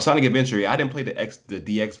 Oh, Sonic Adventure. I didn't play the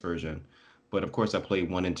DX version, but of course I played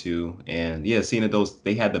 1 and 2. And yeah, seeing that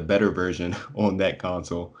they had the better version on that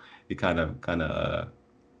console, it kind of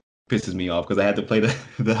pisses me off because I had to play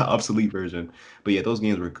the obsolete version. But yeah, those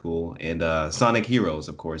games were cool. And Sonic Heroes,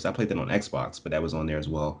 of course, I played that on Xbox, but that was on there as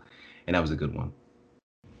well, and that was a good one.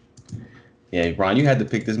 Yeah, Ron, you had to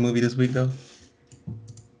pick this movie this week, though.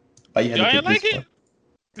 Oh, you had to pick this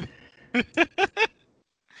one.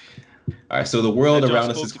 All right, so the world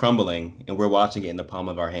around us is crumbling, and we're watching it in the palm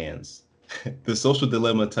of our hands. The social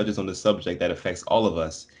dilemma touches on the subject that affects all of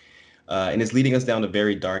us, and is leading us down a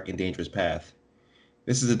very dark and dangerous path.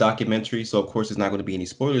 This is a documentary, so of course there's not going to be any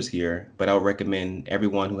spoilers here, but I would recommend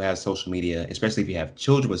everyone who has social media, especially if you have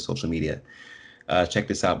children with social media, check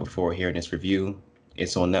this out before hearing this review.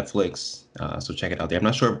 It's on Netflix, so check it out there. I'm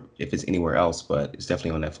not sure if it's anywhere else, but it's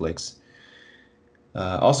definitely on Netflix.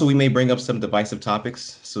 Also, we may bring up some divisive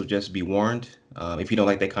topics, so just be warned. If you don't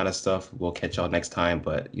like that kind of stuff, we'll catch y'all next time.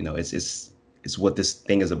 But it's what this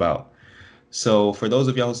thing is about. So for those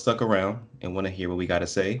of y'all who stuck around and want to hear what we got to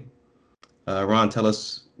say, Ron, tell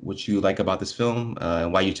us what you like about this film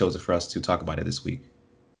and why you chose it for us to talk about it this week.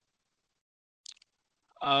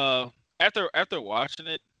 After watching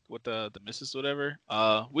it with the missus, whatever,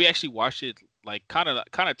 we actually watched it like kind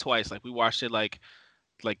of twice. Like we watched it like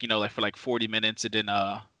for like 40 minutes, and then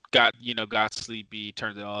got sleepy,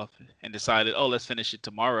 turned it off, and decided, oh, let's finish it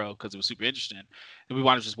tomorrow because it was super interesting. And we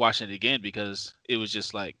wanted to just watch it again because it was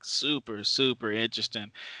just like super, super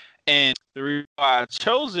interesting. And the reason why I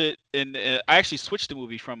chose it, and I actually switched the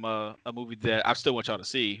movie from a movie that I still want y'all to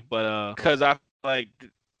see, but because I like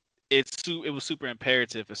it was super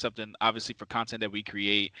imperative for something, obviously, for content that we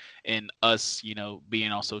create and us,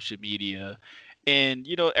 being on social media. And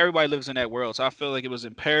everybody lives in that world, so I feel like it was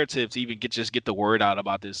imperative to even get the word out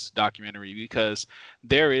about this documentary, because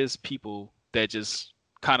there is people that just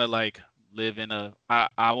kind of like live in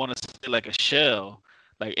I want to say like a shell,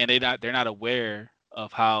 like, and they're not aware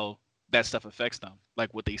of how that stuff affects them,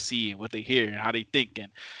 like what they see and what they hear and how they think. And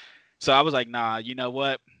so I was like, nah, you know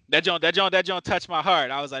what? That joint touched my heart.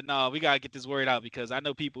 I was like, nah, we gotta get this word out, because I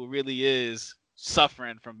know people really is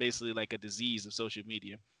suffering from basically like a disease of social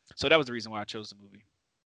media. So that was the reason why I chose the movie.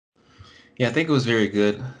 Yeah, I think it was very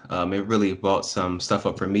good. It really brought some stuff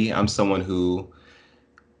up for me. I'm someone who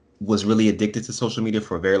was really addicted to social media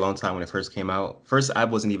for a very long time when it first came out. First, I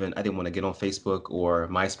didn't want to get on Facebook or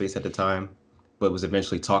MySpace at the time, but was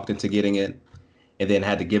eventually talked into getting it, and then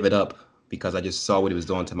had to give it up because I just saw what it was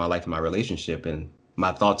doing to my life and my relationship and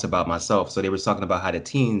my thoughts about myself. So they were talking about how the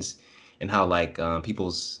teens and how like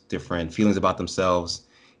people's different feelings about themselves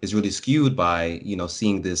is really skewed by,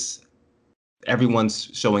 seeing this, everyone's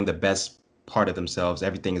showing the best part of themselves.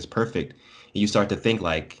 Everything is perfect. And you start to think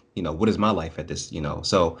like, what is my life at this,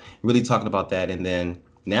 so really talking about that. And then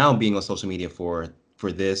now being on social media for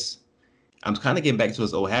this, I'm kind of getting back to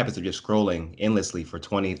those old habits of just scrolling endlessly for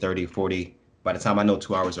 20, 30, 40. By the time I know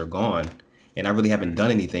 2 hours are gone, and I really haven't done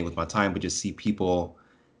anything with my time, but just see people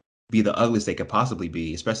be the ugliest they could possibly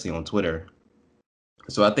be, especially on Twitter.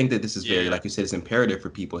 So I think that this is very, like you said, it's imperative for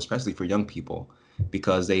people, especially for young people,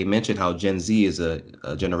 because they mentioned how Gen Z is a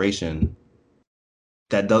generation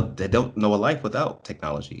that don't know a life without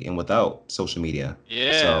technology and without social media.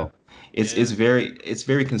 Yeah. So it's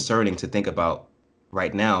very concerning to think about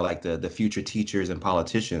right now, like the future teachers and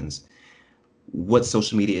politicians, what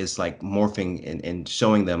social media is like morphing and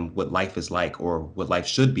showing them what life is like or what life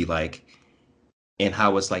should be like, and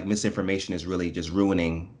how it's like misinformation is really just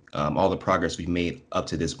ruining all the progress we've made up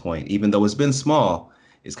to this point. Even though it's been small,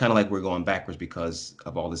 it's kind of like we're going backwards because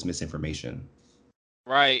of all this misinformation.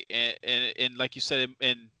 Right. And like you said,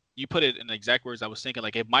 and you put it in the exact words I was thinking.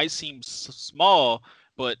 Like it might seem small,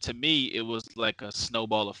 but to me, it was like a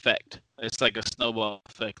snowball effect. It's like a snowball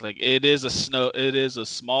effect. Like it is a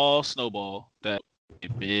small snowball that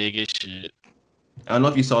big as shit. I don't know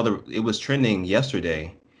if you saw it was trending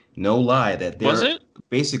yesterday. No lie, that Was they're it?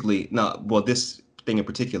 basically not, well, this thing in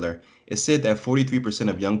particular, it said that 43%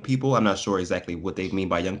 of young people, I'm not sure exactly what they mean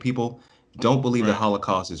by young people, don't believe the Right.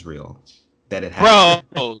 Holocaust is real, that it happened.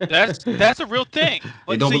 Bro, that's a real thing. They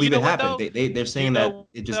But don't see, you believe it know what happened. though? They're You saying that know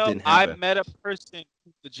it just though, didn't I happen. met a person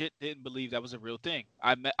who legit didn't believe that was a real thing.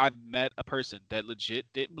 I met a person that legit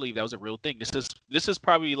didn't believe that was a real thing. This is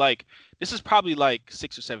probably like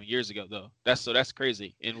 6 or 7 years ago though. That's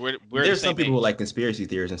crazy. And we're the There's some same people who age. like conspiracy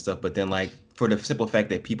theories and stuff, but then like for the simple fact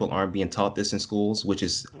that people aren't being taught this in schools, which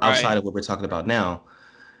is outside Right. of what we're talking about now.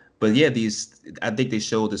 But yeah, I think they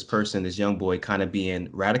showed this person, this young boy, kind of being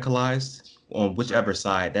radicalized on whichever Right.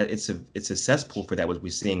 side. That it's a cesspool for that what we're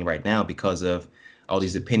seeing right now because of all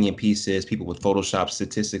these opinion pieces, people with Photoshop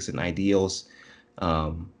statistics and ideals.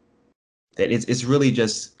 Um, that it's really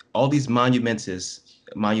just all these monumentous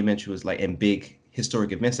like and big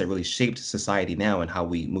historic events that really shaped society now and how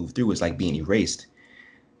we move through is like being erased.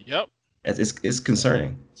 Yep. It's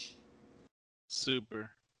concerning.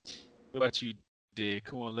 Super. What you did.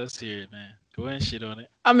 Come on, let's hear it, man. Go ahead and shit on it.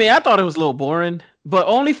 I mean, I thought it was a little boring, but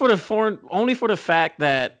only for the fact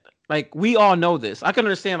that like we all know this. I can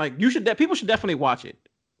understand like people should definitely watch it.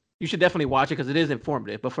 You should definitely watch it because it is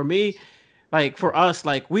informative. But for me, like for us,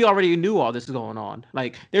 like we already knew all this is going on.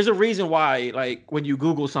 Like there's a reason why, like when you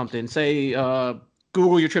Google something, say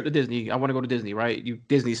Google your trip to Disney. I want to go to Disney, right? You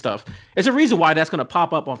Disney stuff. It's a reason why that's gonna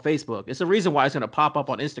pop up on Facebook. It's a reason why it's gonna pop up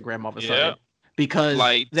on Instagram all of a Yeah. sudden. Because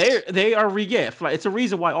Flights. they are like it's a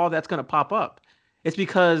reason why all that's gonna pop up. It's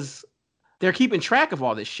because they're keeping track of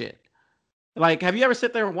all this shit. Like, have you ever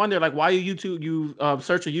sit there and wonder like why you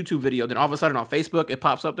search a YouTube video, then all of a sudden on Facebook it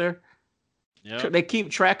pops up there? Yep. They keep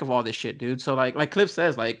track of all this shit, dude. So like Cliff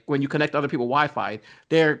says, like when you connect to other people Wi-Fi,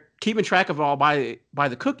 they're keeping track of it all by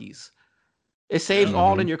the cookies. It saves Yep.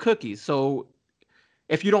 all Hmm. in your cookies. So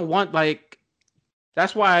if you don't want like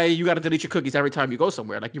that's why you got to delete your cookies every time you go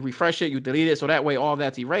somewhere. Like you refresh it, you delete it, so that way all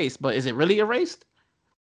that's erased. But is it really erased?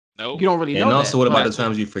 Nope. You don't really And know also, that. what about the But Exactly.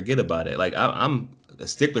 times you forget about it? Like I'm a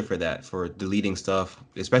stickler for that, for deleting stuff,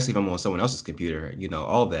 especially if I'm on someone else's computer.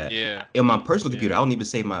 All that. Yeah. In my personal computer, Yeah. I don't even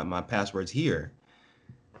save my passwords here.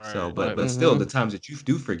 So, Right. but but but still, mm-hmm. the times that you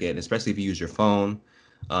do forget, especially if you use your phone,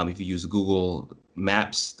 if you use Google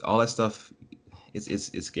Maps, all that stuff, it's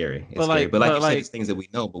scary. It's but scary. like But like but you said, it's like things that we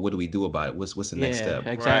know. But what do we do about it? What's the next Yeah, step?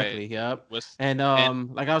 Right. exactly. Yep. What's And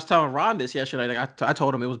and like I was telling Ron this yesterday, like I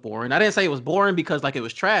told him it was boring. I didn't say it was boring because like it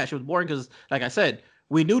was trash. It was boring because, like I said,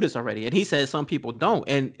 we knew this already. And he says some people don't,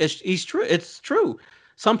 and he's true. It's true.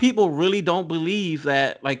 Some people really don't believe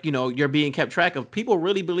that, like you're being kept track of. People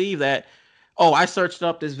really believe that. Oh, I searched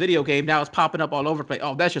up this video game. Now it's popping up all over the place.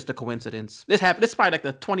 Oh, that's just a coincidence. This happened. This is probably like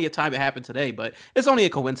the 20th time it happened today, but it's only a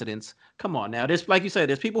coincidence. Come on now. There's like you said,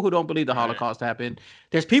 there's people who don't believe the right. Holocaust happened.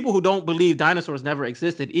 There's people who don't believe dinosaurs never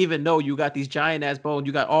existed, even though you got these giant ass bones,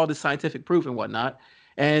 you got all this scientific proof and whatnot.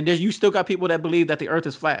 And you still got people that believe that the Earth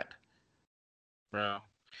is flat. Bro.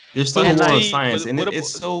 There's still But a And war to on like, me, science, and what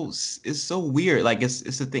it's about so weird. Like it's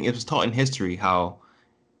the thing. It was taught in history how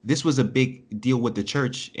this was a big deal with the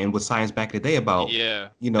church and with science back in the day about yeah,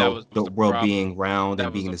 that was the the world problem. being round That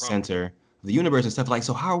and was being the the problem. center of the universe and stuff like.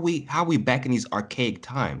 So how are we back in these archaic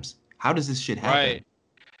times? How does this shit Right. happen?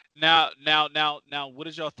 Now, what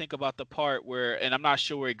did y'all think about the part where, and I'm not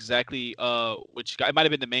sure exactly which guy, it might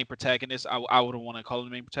have been the main protagonist. I wouldn't want to call him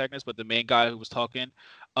the main protagonist, but the main guy who was talking,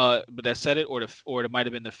 but that said it, or it might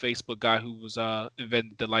have been the Facebook guy who was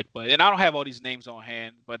invented the like button. And I don't have all these names on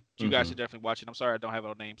hand, but you guys Hmm. should definitely watch it. I'm sorry I don't have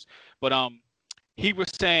all names, but he was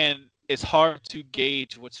saying it's hard to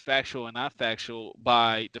gauge what's factual and not factual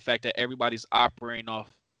by the fact that everybody's operating off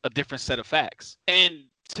a different set of facts. And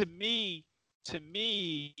to me,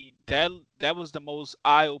 that was the most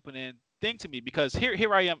eye-opening thing to me because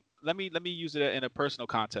here I am. Let me use it in a personal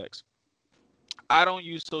context. I don't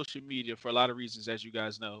use social media for a lot of reasons, as you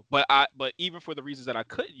guys know. But even for the reasons that I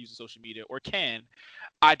couldn't use social media or can,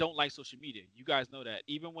 I don't like social media. You guys know that.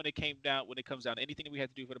 Even when it comes down to anything that we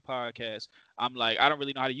had to do for the podcast, I'm like, I don't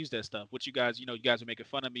really know how to use that stuff. What you guys, you guys were making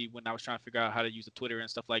fun of me when I was trying to figure out how to use the Twitter and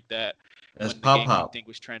stuff like that That's when the Pop gaming Pop. thing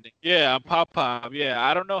was trending. Yeah, I'm Pop Pop. Yeah,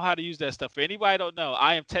 I don't know how to use that stuff. For anybody don't know,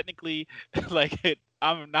 I am technically like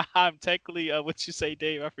I'm not. I'm technically what you say,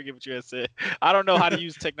 Dave. I forget what you had said. I don't know how to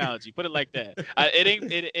use technology. Put it like that.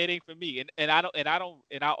 It ain't for me. And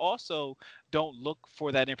I also don't look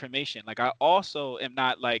for that information. Like I also am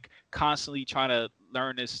not like constantly trying to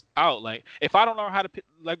learn this out. Like if I don't learn how to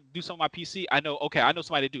like do something on my PC, I know I know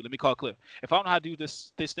somebody to do. Let me call Cliff. If I don't know how to do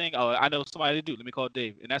this thing, I know somebody to do. Let me call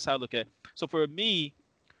Dave. And that's how I look at it. So for me,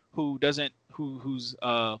 who's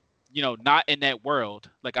not in that world.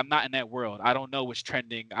 Like I'm not in that world. I don't know what's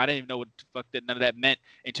trending. I didn't even know what the fuck that none of that meant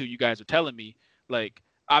until you guys were telling me. Like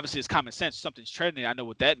obviously it's common sense. Something's trending. I know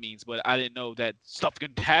what that means, but I didn't know that stuff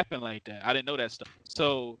could happen like that. I didn't know that stuff.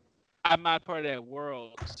 So I'm not part of that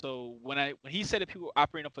world. So when he said that people were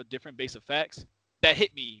operating off a different base of facts, that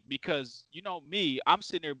hit me because me, I'm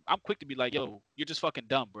sitting there, I'm quick to be like, yo, you're just fucking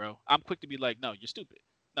dumb, bro. I'm quick to be like, no, you're stupid.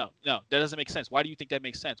 No, that doesn't make sense. Why do you think that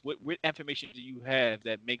makes sense? What information do you have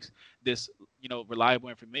that makes this, reliable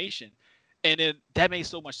information? And then that made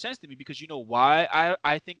so much sense to me because you know why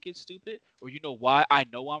I think it's stupid, or why I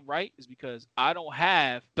know I'm right, is because I don't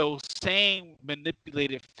have those same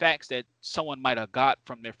manipulated facts that someone might have got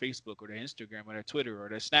from their Facebook or their Instagram or their Twitter or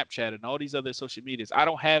their Snapchat and all these other social medias. I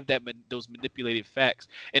don't have those manipulated facts.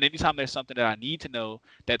 And anytime there's something that I need to know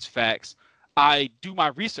that's facts, I do my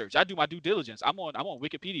research. I do my due diligence. I'm on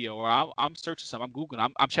Wikipedia, or I'm searching something. I'm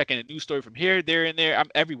Googling. I'm checking a news story from here, there, and there. I'm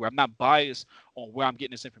everywhere. I'm not biased on where I'm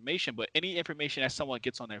getting this information, but any information that someone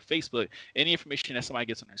gets on their Facebook, any information that somebody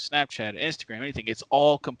gets on their Snapchat, Instagram, anything, it's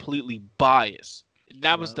all completely biased. And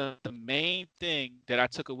that was the main thing that I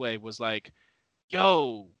took away was like,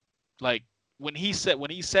 yo, like when he said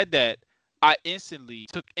that, I instantly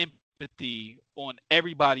took empathy on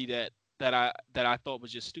everybody that I thought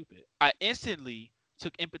was just stupid. I instantly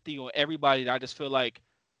took empathy on everybody that I just feel like,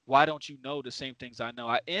 why don't you know the same things I know?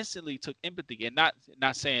 I instantly took empathy, and not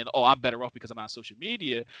saying, oh, I'm better off because I'm on social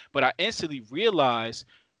media, but I instantly realized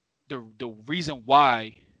the reason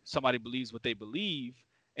why somebody believes what they believe,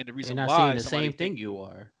 and the They're reason not seeing why the somebody same thing you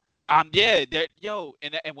are. yeah, that yo,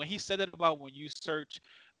 and when he said that about when you search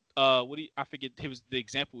I forget it was the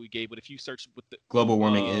example we gave, but if you search with the Global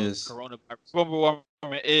warming is. coronavirus, global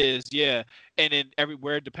warming is, yeah, and then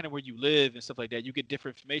everywhere, depending where you live and stuff like that, you get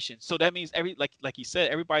different information. So that means like he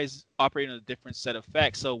said, everybody's operating on a different set of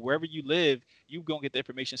facts. So wherever you live, you gonna get the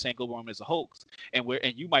information saying global warming is a hoax, and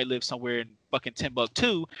you might live somewhere in fucking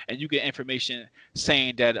Timbuktu, and you get information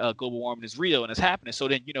saying that global warming is real and it's happening. So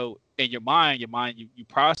then in your mind you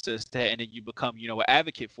process that, and then you become an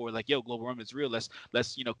advocate for like, yo, global warming is real. Let's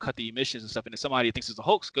cut the emissions and stuff. And if somebody thinks it's a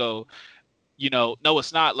hoax, go, no,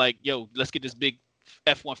 it's not. Like, yo, let's get this big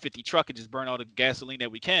F-150 truck and just burn all the gasoline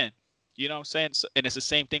that we can. You know what I'm saying? So, and it's the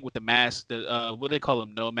same thing with the mask. The what do they call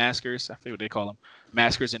them? No maskers. I forget what they call them.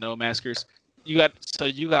 Maskers and no maskers. You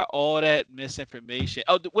got all that misinformation.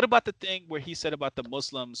 Oh, what about the thing where he said about the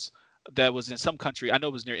Muslims that was in some country? I know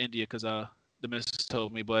it was near India because the ministers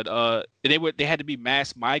told me, but they had to be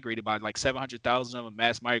mass migrated by like 700,000 of them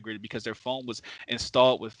mass migrated because their phone was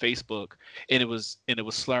installed with Facebook, and it was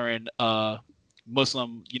slurring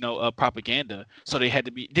Muslim propaganda. So they had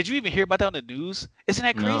to be. Did you even hear about that on the news? Isn't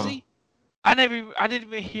that crazy? No. I didn't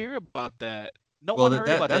even hear about that. No Well, one heard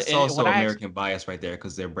about that. that's And also when I American bias right there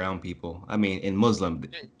because they're brown people. I mean, in Muslim,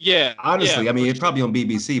 yeah, honestly, I mean, for it's sure. probably on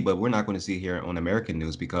BBC, but we're not going to see it here on American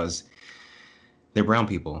news because they're brown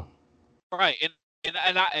people. Right, and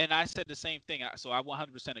I said the same thing. So I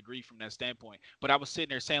 100% agree from that standpoint. But I was sitting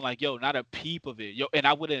there saying like, yo, not a peep of it, yo, and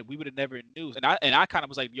we would have never knew. And I kind of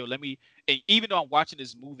was like, yo, let me. And even though I'm watching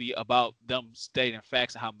this movie about them stating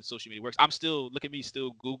facts and how social media works, I'm still look at me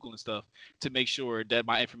still googling stuff to make sure that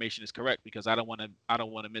my information is correct because I don't want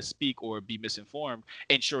to misspeak or be misinformed.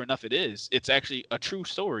 And sure enough, it is. It's actually a true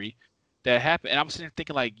story that happened. And I'm sitting there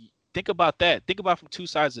thinking like, think about that. Think about from two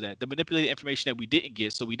sides of that. The manipulated information that we didn't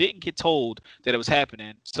get. So we didn't get told that it was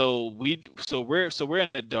happening. So we're in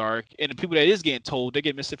the dark. And the people that is getting told, they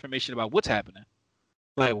get misinformation about what's happening.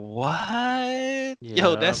 Like what?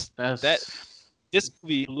 Yo, Yeah, that that's this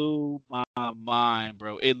movie blew my mind,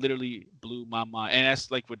 bro. It literally blew my mind. And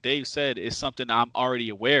that's like what Dave said, is something I'm already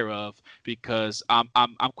aware of because I'm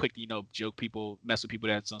quick to, joke people, mess with people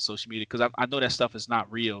that's on social media because I know that stuff is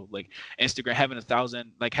not real. Like Instagram having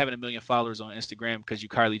 1,000, like having 1 million followers on Instagram because you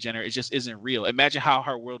Kylie Jenner, it just isn't real. Imagine how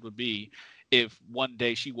her world would be if one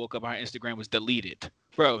day she woke up and her Instagram was deleted.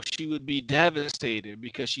 Bro, she would be devastated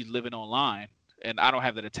because she's living online. And I don't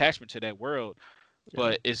have that attachment to that world.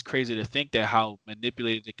 But it's crazy to think that how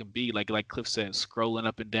manipulated it can be. Like Cliff said, scrolling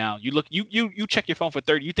up and down. You look, you check your phone for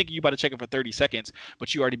 30. You think you about to check it for 30 seconds,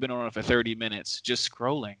 but you already been on it for 30 minutes, just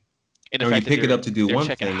scrolling. And the Or you fact that pick it up to do they're one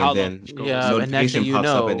checking thing, how and long then you're a scrolling. and next thing notification you pops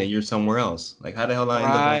up, and know, then you're somewhere else. Like, how the hell I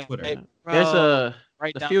end up on Right, Twitter? there's bro.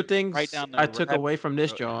 Right the down, few right things down the I took rabbit away from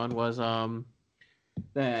this, hole. John, was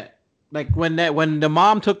that like when the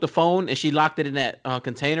mom took the phone and she locked it in that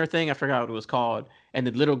container thing, I forgot what it was called, and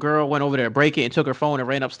the little girl went over there to break it and took her phone and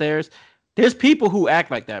ran upstairs. There's people who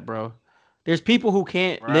act like that, bro. There's people who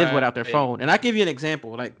can't live without their Right. phone. And I give you an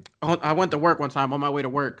example. Like I went to work one time. On my way to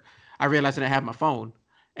work, I realized I didn't have my phone,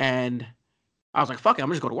 and I was like, "Fuck it, I'm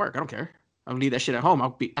just go to work. I don't care. I'm gonna leave that shit at home.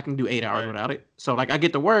 I can do 8 hours Right. without it." So like I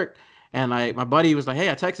get to work, and like my buddy was like, "Hey,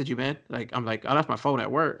 I texted you, man." Like I'm like, "I left my phone at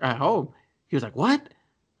home." He was like, "What?"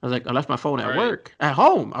 I was like, "I left my phone at Right. work at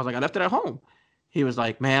home." I was like, "I left it at home." He was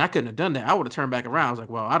like, "Man, I couldn't have done that. I would have turned back around." I was like,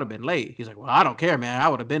 "Well, I'd have been late." He's like, "Well, I don't care, man. I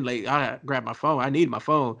would have been late. I grabbed my phone. I need my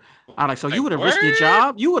phone." I'm like, "So you Like, would have risked your word?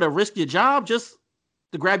 job? You would have risked your job just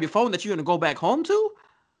to grab your phone that you're gonna go back home to?"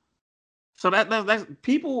 So that's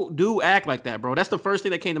people do act like that, bro. That's the first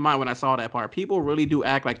thing that came to mind when I saw that part. People really do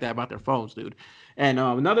act like that about their phones, dude. And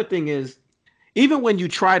another thing is, even when you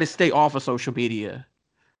try to stay off of social media,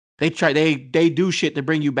 they do shit to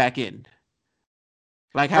bring you back in.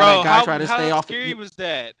 Like how that Bro, guy tried to stay how off. scary was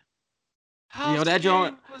that? You How know that scary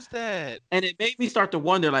joint. was that? And it made me start to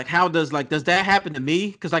wonder, like, how does that happen to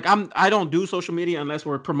me? Because like I don't do social media unless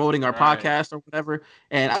we're promoting our Right. podcast or whatever.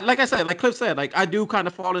 And like I said, like Cliff said, like I do kind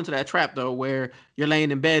of fall into that trap though, where you're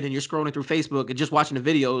laying in bed and you're scrolling through Facebook and just watching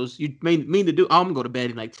the videos. You mean to do? I'm gonna go to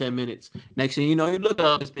bed in like 10 minutes. Next thing you know, you look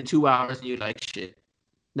up, it's been 2 hours, and you're like, shit.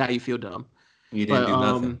 Now you feel dumb. You didn't But do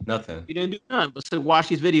nothing. Nothing. you didn't do nothing but to watch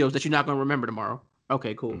these videos that you're not gonna remember tomorrow.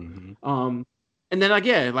 Okay, cool. Hmm. And then like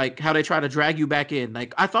yeah, like how they try to drag you back in.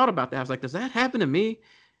 Like I thought about that. I was like, does that happen to me?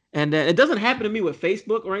 And it doesn't happen to me with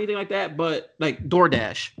Facebook or anything like that. But like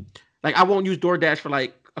DoorDash, like I won't use DoorDash for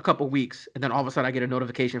like a couple weeks, and then all of a sudden I get a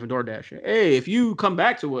notification from DoorDash. Hey, if you come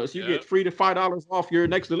back to us, you get Yep. free to $5 off your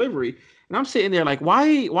next delivery. And I'm sitting there like,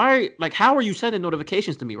 why, like, how are you sending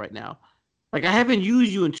notifications to me right now? Like I haven't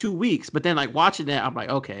used you in 2 weeks, but then like watching that, I'm like,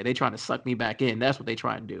 okay, they trying to suck me back in. That's what they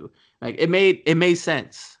try and do. Like it made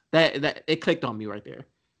sense. That it clicked on me right there.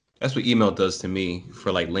 That's what email does to me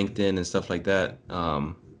for like LinkedIn and stuff like that.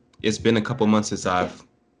 It's been a couple months since I've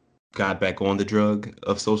got back on the drug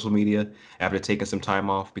of social media after taking some time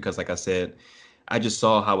off because, like I said, I just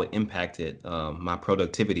saw how it impacted my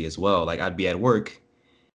productivity as well. Like I'd be at work,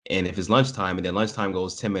 and if it's lunchtime, and then lunchtime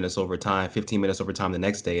goes 10 minutes over time, 15 minutes over time the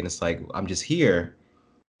next day, and it's like I'm just here,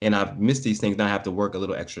 and I've missed these things. Now I have to work a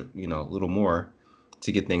little extra, a little more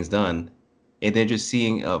to get things done. And then just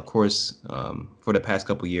seeing, of course, for the past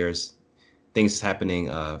couple years, things happening,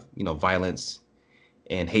 violence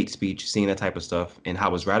and hate speech, seeing that type of stuff, and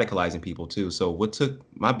how it's radicalizing people too. So what took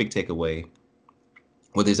my big takeaway,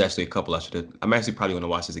 well, there's actually a couple. I'm actually probably going to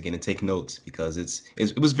watch this again and take notes because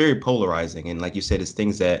it was very polarizing. And like you said, it's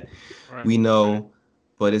things that Right. we know,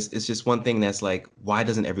 but it's just one thing that's like, why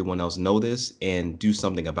doesn't everyone else know this and do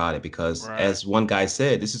something about it? Because Right. as one guy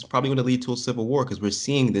said, this is probably going to lead to a civil war because we're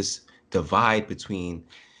seeing this divide between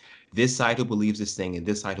this side who believes this thing and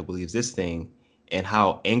this side who believes this thing, and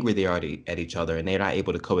how angry they are at each other and they're not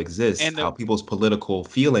able to coexist. And How the people's political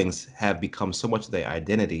feelings have become so much of their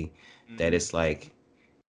identity that Mhm. it's like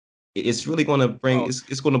it's really going to bring Bro,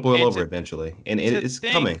 it's going to boil and over eventually, and to it's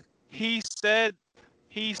think coming. he said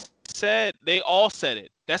he said they all said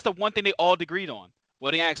it. That's the one thing they all agreed on.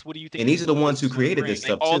 When they asked, "What do you think And this these are the movie ones is who going to created bring?" this They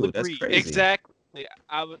stuff all too. That's agreed. crazy. Exactly.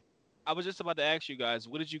 I was just about to ask you guys,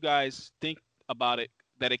 what did you guys think about it?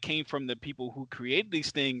 That it came from the people who created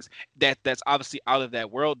these things. That's obviously out of that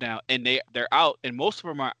world now, and they're out, and most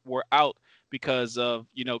of them were out because of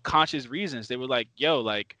conscious reasons. They were like, "Yo,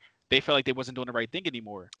 like." They felt like they wasn't doing the right thing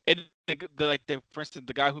anymore. And for instance,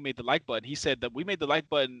 the guy who made the like button, he said that we made the like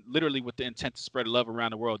button literally with the intent to spread love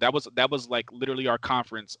around the world. That was like literally our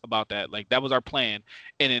conference about that. Like that was our plan,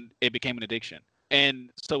 and then it became an addiction.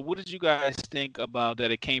 And so, what did you guys think about that?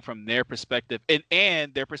 It came from their perspective,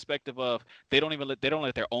 and their perspective of they don't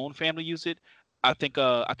let their own family use it. I think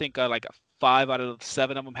like 5 out of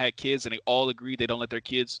 7 of them had kids, and they all agreed they don't let their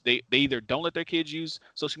kids. They either don't let their kids use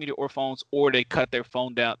social media or phones, or they cut their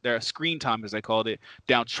phone down, their screen time as they called it,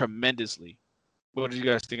 down tremendously. What did you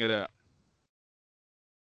guys think of that?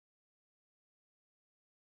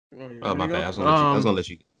 Oh, you Oh ready my to bad. go? I was gonna let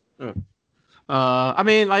you. I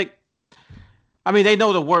mean, like I mean, they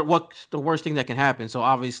know what's the worst thing that can happen. So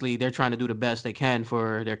obviously, they're trying to do the best they can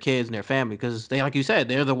for their kids and their family because they, like you said,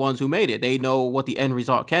 they're the ones who made it. They know what the end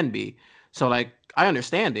result can be. So like, I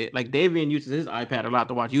understand it. Like Davian uses his iPad a lot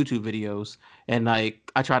to watch YouTube videos, and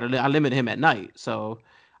like I limit him at night. So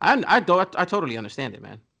I totally understand it,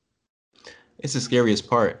 man. It's the scariest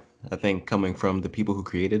part, I think, coming from the people who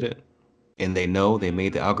created it. And they know they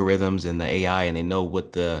made the algorithms and the AI, and they know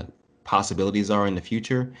what the possibilities are in the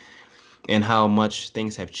future and how much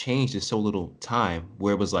things have changed in so little time,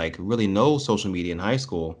 where it was like really no social media in high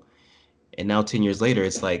school. And now 10 years later,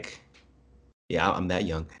 it's like, yeah, I'm that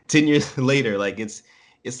young. 10 years later, like it's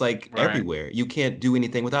like Right. everywhere. You can't do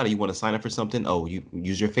anything without it. You want to sign up for something? Oh, you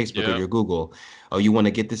use your Facebook or Yep. your Google. Oh, you want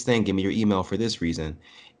to get this thing? Give me your email for this reason.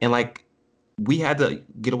 And like we had to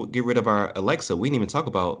get rid of our Alexa. We didn't even talk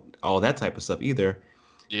about all that type of stuff either.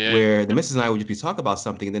 Yeah. Where the missus and I would just be talking about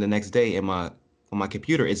something, and then the next day in my on my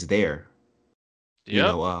computer, it's there, you Yep.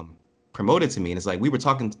 know, promoted to me. And it's like we were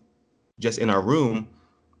talking just in our room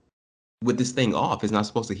with this thing off. It's not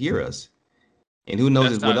supposed to hear us. And who knows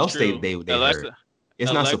That's is what not else true. they heard. Alexa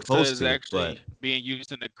It's not Alexa supposed is to, but actually being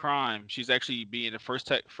used in a crime. She's actually being the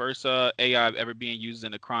first AI ever being used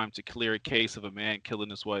in a crime to clear a case of a man killing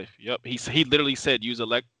his wife. Yep. He literally said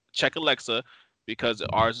check Alexa because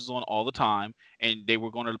ours is on all the time and they were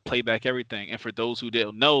going to play back everything. And for those who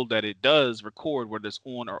didn't know that it does record whether it's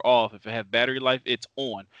on or off. If it have battery life, it's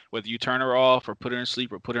on. Whether you turn her off or put her in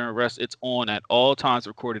sleep or put her in rest, it's on at all times,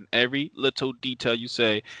 recording every little detail you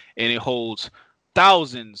say, and it holds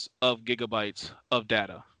thousands of gigabytes of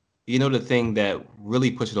data. you know the thing that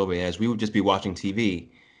really pushed it over the edge, we would just be watching TV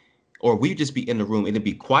or we'd just be in the room and it'd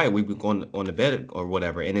be quiet. We'd be going on the bed or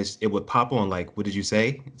whatever, and it would pop on like, "What did you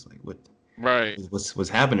say?" It's like, Right. what's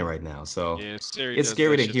happening right now? So Yeah, Siri it's does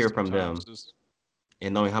scary that to shit hear from sometimes. them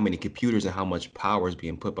and knowing how many computers and how much power is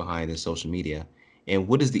being put behind this social media. And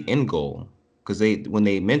what is the end goal? Because they when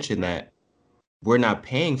they mention Right. that we're not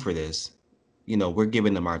paying for this, we're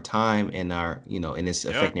giving them our time and our, and it's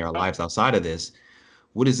Yep. affecting our lives outside of this.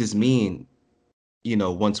 What does this mean,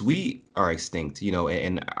 once we are extinct,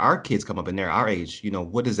 and our kids come up and they're our age,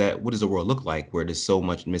 what does the world look like where there's so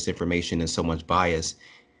much misinformation and so much bias?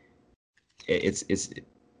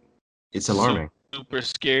 It's alarming. Super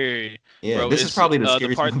scary, Yeah, bro. this is It's probably the the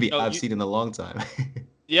scariest part. movie No, I've you. seen in a long time.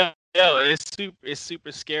 Yeah, it's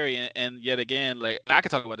super scary, and yet again, like I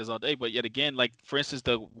could talk about this all day, but yet again, like for instance,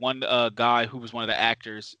 the one guy who was one of the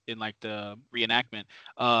actors in like the reenactment,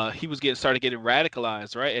 he was started getting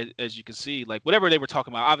radicalized, right? As you can see, like whatever they were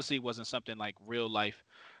talking about, obviously it wasn't something like real life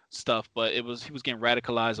stuff, but he was getting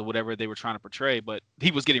radicalized or whatever they were trying to portray, but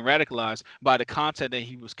he was getting radicalized by the content that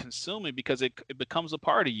he was consuming because it becomes a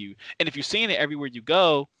part of you, and if you're seeing it everywhere you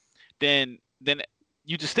go, then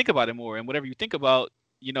you just think about it more, and whatever you think about,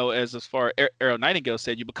 as far Errol Nightingale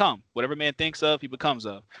said, you become whatever man thinks of, he becomes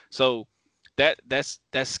of. So that's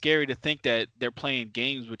scary to think that they're playing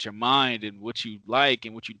games with your mind and what you like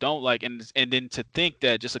and what you don't like, and then to think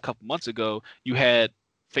that just a couple months ago you had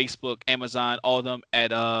Facebook, Amazon, all of them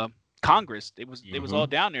at Congress. They was all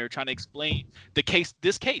Hmm. down there trying to explain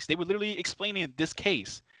this case. They were literally explaining this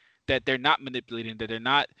case that they're not manipulating, that they're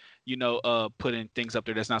not, putting things up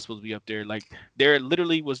there that's not supposed to be up there. Like there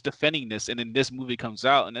literally was defending this, and then this movie comes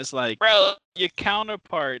out, and it's like, bro, your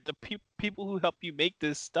counterpart, the people who help you make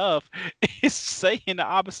this stuff, is saying the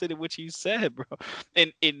opposite of what you said, bro.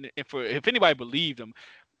 And for if anybody believed him,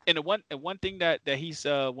 and the one thing that he's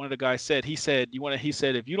one of the guys said, he said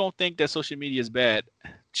if you don't think that social media is bad,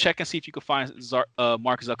 check and see if you can find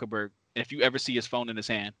Mark Zuckerberg. And if you ever see his phone in his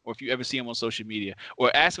hand, or if you ever see him on social media,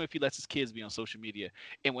 or ask him if he lets his kids be on social media.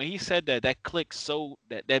 And when he said that, that clicked, so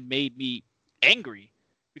that made me angry,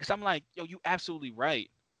 because I'm like, yo, you absolutely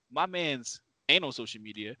right. My man's ain't on social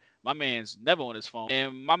media. My man's never on his phone,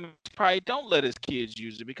 and my man probably don't let his kids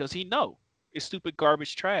use it because he know it's stupid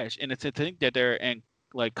garbage trash. And to think that they're in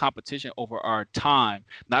like competition over our time,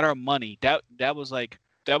 not our money. That was like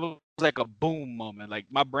a boom moment. Like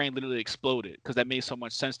my brain literally exploded because that made so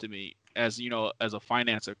much sense to me as as a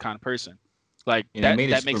financer kind of person. Like And it that made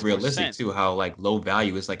it that super makes more realistic sense. too, how like low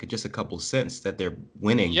value is like just a couple cents that they're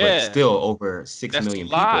winning, but Yeah, still over six that's a million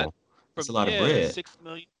lot. people. That's From a lot of bread. 6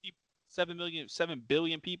 million people, 7 million, 7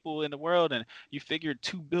 billion people in the world, and you figure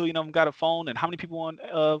 2 billion of them got a phone. And how many people on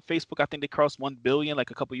Facebook? I think they crossed 1 billion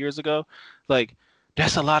like a couple years ago. Like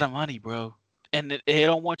that's a lot of money, bro. And they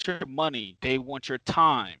don't want your money; they want your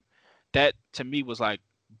time. That to me was like,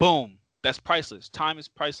 boom, that's priceless. Time is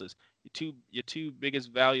priceless. Your two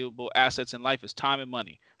biggest valuable assets in life is time and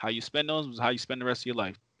money. How you spend those is how you spend the rest of your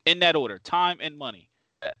life. In that order, time and money.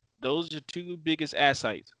 Those are two biggest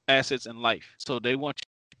assets in life. So they want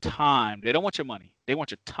time. They don't want your money. They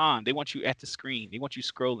want your time. They want you at the screen. They want you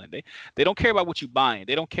scrolling. They don't care about what you buying.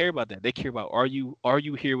 They don't care about that. They care about are you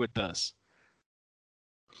here with us?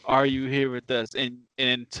 Are you here with us?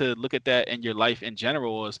 And to look at that in your life in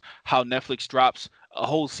general is how Netflix drops a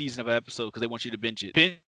whole season of an episode because they want you to binge it.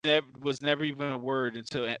 Binge was never even a word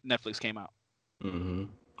until Netflix came out. Mm-hmm.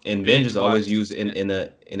 And binge Binge is always watch. used in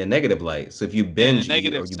a negative light. So if you binge eat or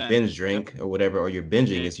Negative you sense. binge drink or whatever, or you're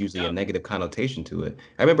binging, Yeah, it's usually a yep. negative connotation to it.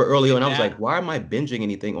 I remember early on, And I was like, now, why am I binging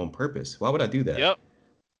anything on purpose? Why would I do that?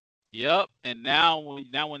 Yep. And now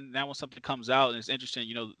when something comes out and it's interesting,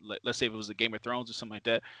 you know, let's say if it was a Game of Thrones or something like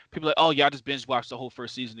that, people are like, oh yeah, I just binge watched the whole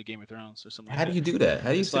first season of Game of Thrones or something How like do that. you do that? How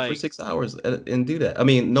do you It's sit for like 6 hours and do that? I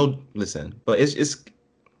mean, no, listen, but it's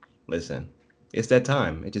listen, it's that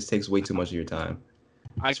time. It just takes way too much of your time.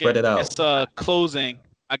 I Spread it out. guess closing.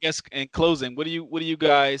 I guess in closing, what are you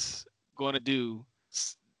guys going to do,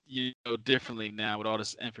 you know, differently now with all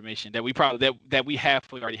this information that we probably that we have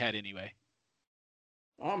already had anyway?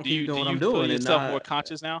 I'm gonna Do keep doing what I'm you feel doing and yourself more not.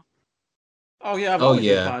 conscious now? Oh yeah, I've Oh always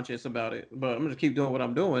been yeah. conscious about it, but I'm gonna keep doing what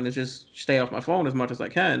I'm doing. It's just stay off my phone as much as I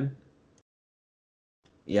can.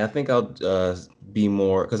 Yeah, I think I'll be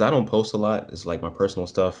more because I don't post a lot. It's like my personal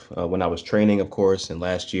stuff. When I was training, of course, and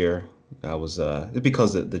last year I was it's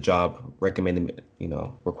because the job recommended me,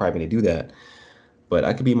 required me to do that. But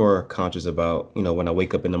I could be more conscious about, when I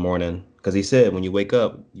wake up in the morning, because he said when you wake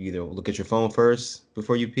up, you either look at your phone first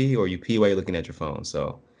before you pee, or you pee while you're looking at your phone.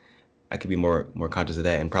 So I could be more conscious of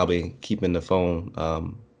that, and probably keeping the phone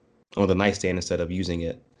on the nightstand instead of using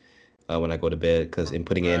it when I go to bed, because and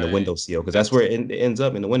putting it in the Right. windowsill, because that's where it ends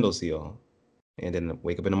up, in the windowsill, and then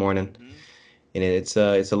wake up in the morning, Mhm. and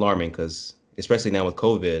it's alarming because especially now with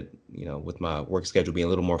COVID, with my work schedule being a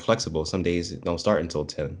little more flexible, some days it don't start until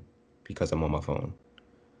 10 because I'm on my phone.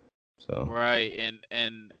 So Right,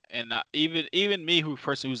 and even me,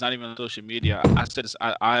 who's not even on social media, I said this,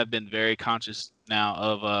 I have been very conscious now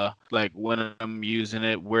of like when I'm using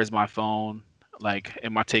it, where's my phone? Like,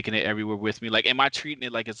 am I taking it everywhere with me? Like, am I treating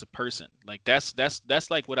it like it's a person? Like, that's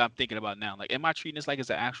like what I'm thinking about now. Like, am I treating this like it's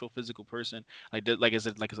an actual physical person? Like, like is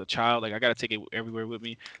it like it's a child? Like, I gotta take it everywhere with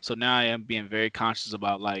me. So now I am being very conscious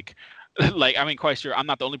about like. Like, I mean, quite sure I'm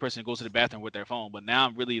not the only person who goes to the bathroom with their phone, but now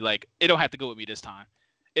I'm really like, it don't have to go with me this time.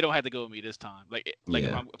 It don't have to go with me this time. Like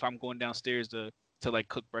yeah. if I'm going downstairs to like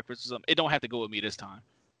cook breakfast or something, it don't have to go with me this time.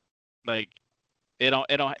 Like it don't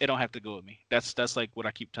have to go with me. That's like what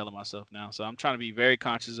I keep telling myself now. So I'm trying to be very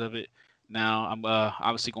conscious of it. Now I'm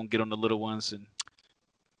obviously gonna get on the little ones, and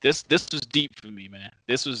this was deep for me, man.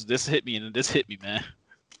 This hit me, and this hit me, man.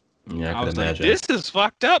 Yeah, I I could was like, imagine. this is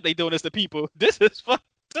fucked up. They doing this to people. This is fucked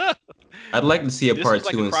up. I'd like to see a This part was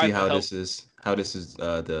like two a and cry see for help. how this is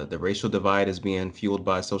the racial divide is being fueled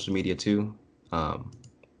by social media too,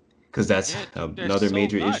 because that's Yeah, dude, there's another so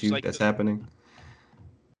major much. issue Like that's happening.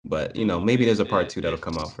 But dude, maybe there's a part two that'll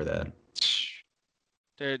come out for that.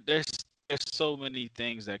 There's so many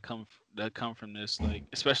things that come from this, like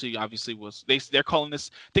especially obviously was they're calling this,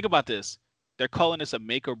 think about this, they're calling this a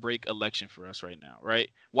make or break election for us right now, right?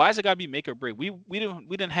 Why is it gotta be make or break? We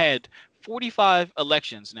didn't had 45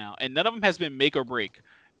 elections now, and none of them has been make or break.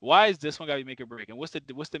 Why is this one gotta be make or break? And what's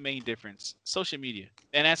the main difference? Social media.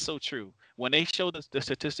 And that's so true. When they show the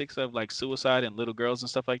statistics of like suicide and little girls and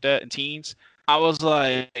stuff like that and teens, I was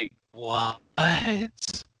like, what?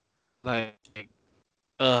 Like,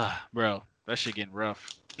 bro, that shit getting rough.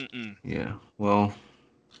 Mm-mm. Yeah. Well,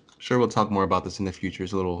 sure, we'll talk more about this in the future.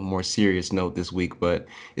 It's a little more serious note this week, but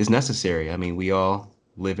it's necessary. I mean, we all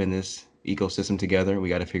live in this ecosystem together. We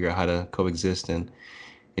got to figure out how to coexist and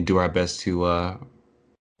do our best to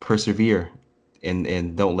persevere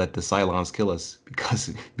and don't let the Cylons kill us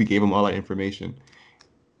because we gave them all our information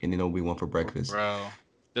and they know what we want for breakfast. Bro.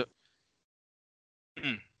 The,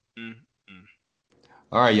 mm, mm, mm.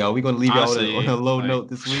 All right, y'all. We're gonna leave y'all on a Honestly, low like, note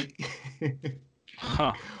this week.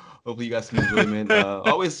 huh. Hopefully, you got some enjoyment.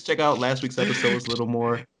 Always check out last week's episode. It's a little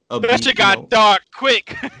more That upbeat. shit got dark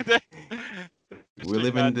quick. That We're shit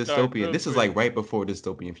living in got dark dystopian. real This is quick. like right before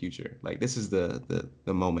dystopian future. Like this is the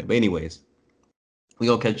moment. But anyways, we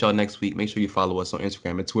gonna catch y'all next week. Make sure you follow us on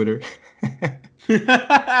Instagram and Twitter. Where's the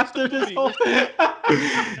After this booty? whole.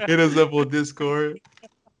 Hit us up on Discord.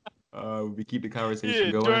 We keep the conversation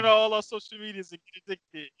Yeah, going. join all our social medias and get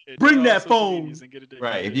addicted. Yeah, join Bring all our that social phone. medias and get addicted.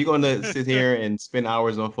 Right. If you're gonna sit here and spend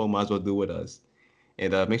hours on phone, might as well do with us.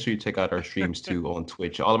 And make sure you check out our streams too on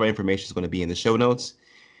Twitch. All of our information is going to be in the show notes.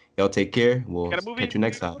 Y'all take care. We'll Got a movie? catch you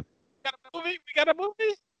next time. Got a movie? We got a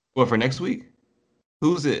movie? Well, for next week,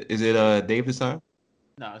 who's it? Is it Dave this time?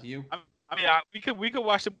 No, it's you. I mean, we could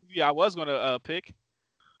watch the movie I was gonna pick.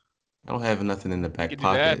 I don't have nothing in the back You can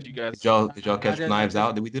do that, pocket. you guys. Did y'all catch Knives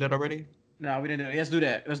Out? Did we do that already? No, we didn't do it. Let's do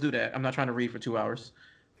that. Let's do that. I'm not trying to read for 2 hours.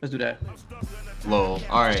 Let's do that. Lol.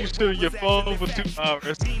 All You right. still on your phone for 2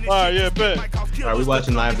 hours. All right, yeah, bet. All right, we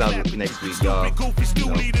watching Knives Out next week, y'all. You know,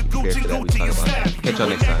 prepare for that. We talk about that. Catch y'all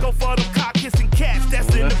next time.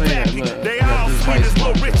 Let's play that. Look, They all sweet as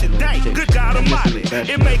Lil Richard. Dang, good God Almighty.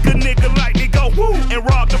 It make a nigga like me go woo and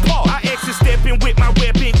rob the park. I exit stepping with my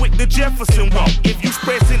weapon with the Jefferson walk. If you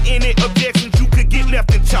expressing any objections, you could get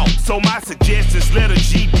left in chalk. So my suggestions, let a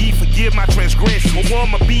GD forgive my transgression. A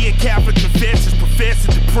woman being Catholic confessions,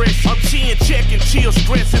 professing depression. I'm chin checking, chill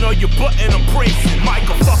stressing on your button oppression.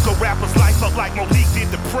 Michael fuck a rapper's life up like Malik did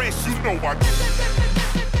depression. You know I get